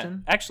 right, yeah.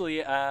 Ashton?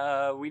 Actually,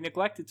 we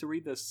neglected to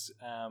read this.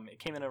 It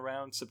came in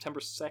around September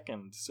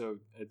 2nd, so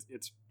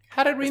it's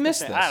How did we miss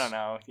this? I don't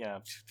know. Yeah,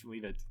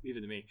 leave it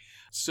to me.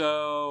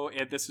 So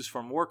this is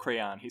from War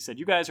Crayon. He said,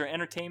 "You guys are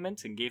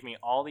entertainment and gave me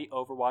all the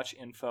Overwatch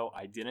info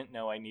I didn't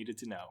know I needed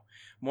to know.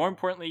 More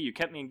importantly, you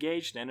kept me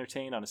engaged and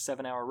entertained on a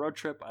 7-hour road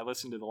trip. I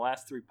listened to the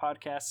last 3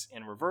 podcasts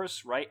in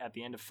reverse right at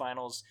the end of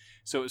finals,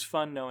 so it was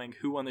fun knowing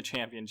who won the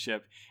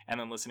championship and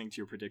then listening to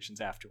your predictions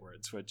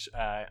afterwards, which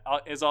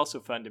is also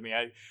fun to me.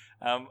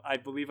 I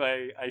believe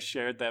I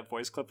shared that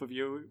voice clip of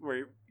you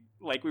where,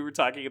 like, we were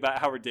talking about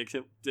how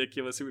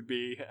ridiculous it would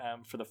be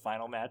for the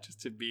final matches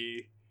to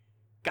be,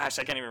 gosh,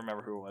 I can't even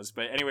remember who it was.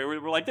 But anyway,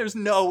 we're like, there's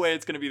no way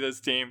it's going to be this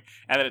team.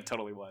 And then it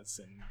totally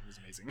was. And it was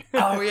amazing.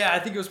 Oh, yeah. I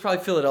think it was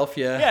probably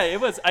Philadelphia. Yeah, it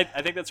was.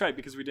 I think that's right,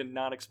 because we did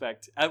not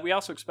expect. We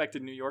also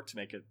expected New York to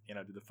make it,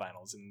 to the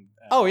finals. And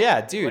oh, yeah,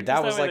 dude.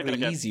 That was like the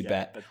the easy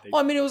bet.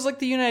 Well, I mean, it was like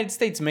the United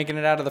States making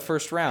it out of the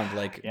first round.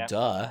 Like,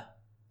 duh.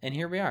 And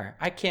here we are.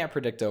 I can't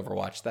predict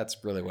Overwatch. That's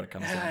really what it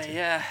comes down to.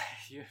 Yeah,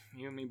 you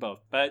and me both.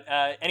 But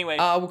anyway,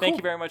 thank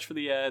you very much for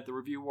the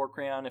review, War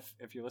Crayon.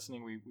 If you're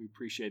listening, we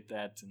appreciate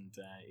that, and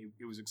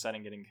it was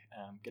exciting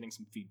getting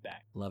some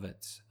feedback. Love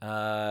it.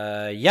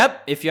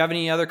 Yep. If you have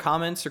any other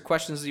comments or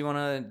questions that you want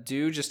to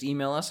do, just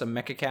email us at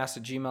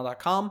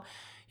mechacast@gmail.com.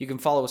 You can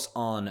follow us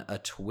on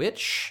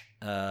Twitch.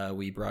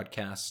 We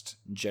broadcast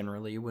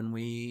generally when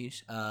we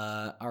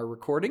are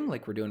recording,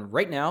 like we're doing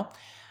right now.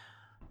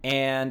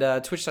 And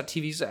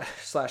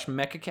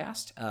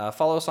twitch.tv/mechacast.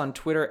 Follow us on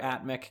Twitter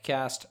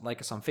 @mechacast.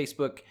 Like us on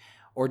Facebook.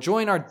 Or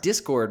join our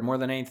Discord more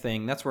than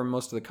anything. That's where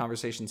most of the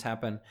conversations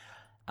happen.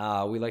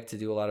 We like to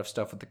do a lot of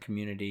stuff with the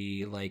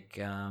community. Like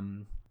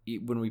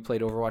when we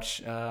played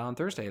Overwatch on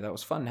Thursday. That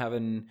was fun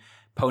having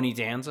Pony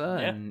Danza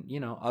and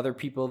other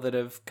people that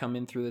have come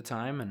in through the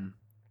time. And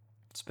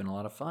it's been a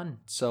lot of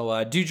fun.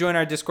 So do join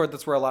our Discord.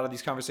 That's where a lot of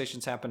these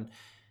conversations happen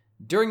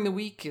during the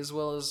week, as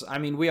well as, I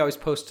mean, we always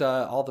post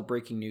all the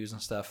breaking news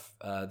and stuff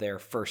there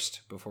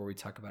first before we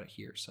talk about it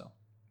here. So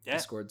Yeah.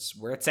 Discord's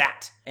where it's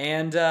at.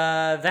 And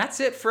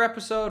that's it for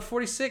episode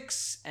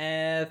 46.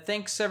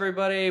 Thanks,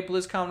 everybody.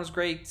 BlizzCon was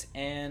great.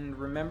 And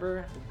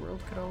remember, the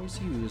world could always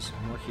use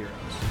more heroes.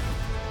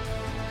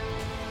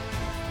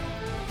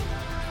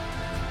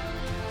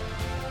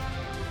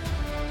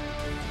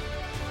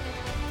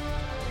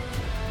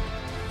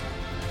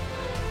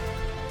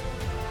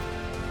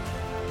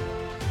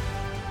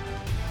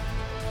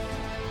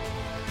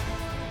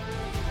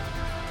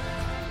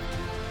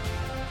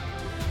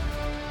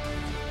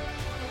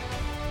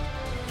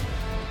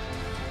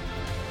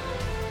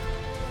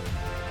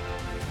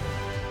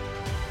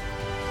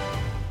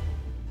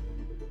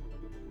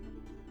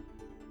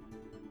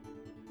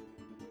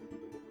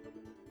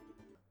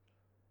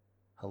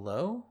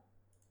 Hello?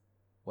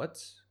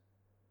 What's...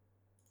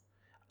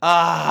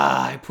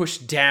 I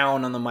pushed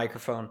down on the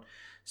microphone.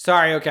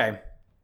 Sorry, okay.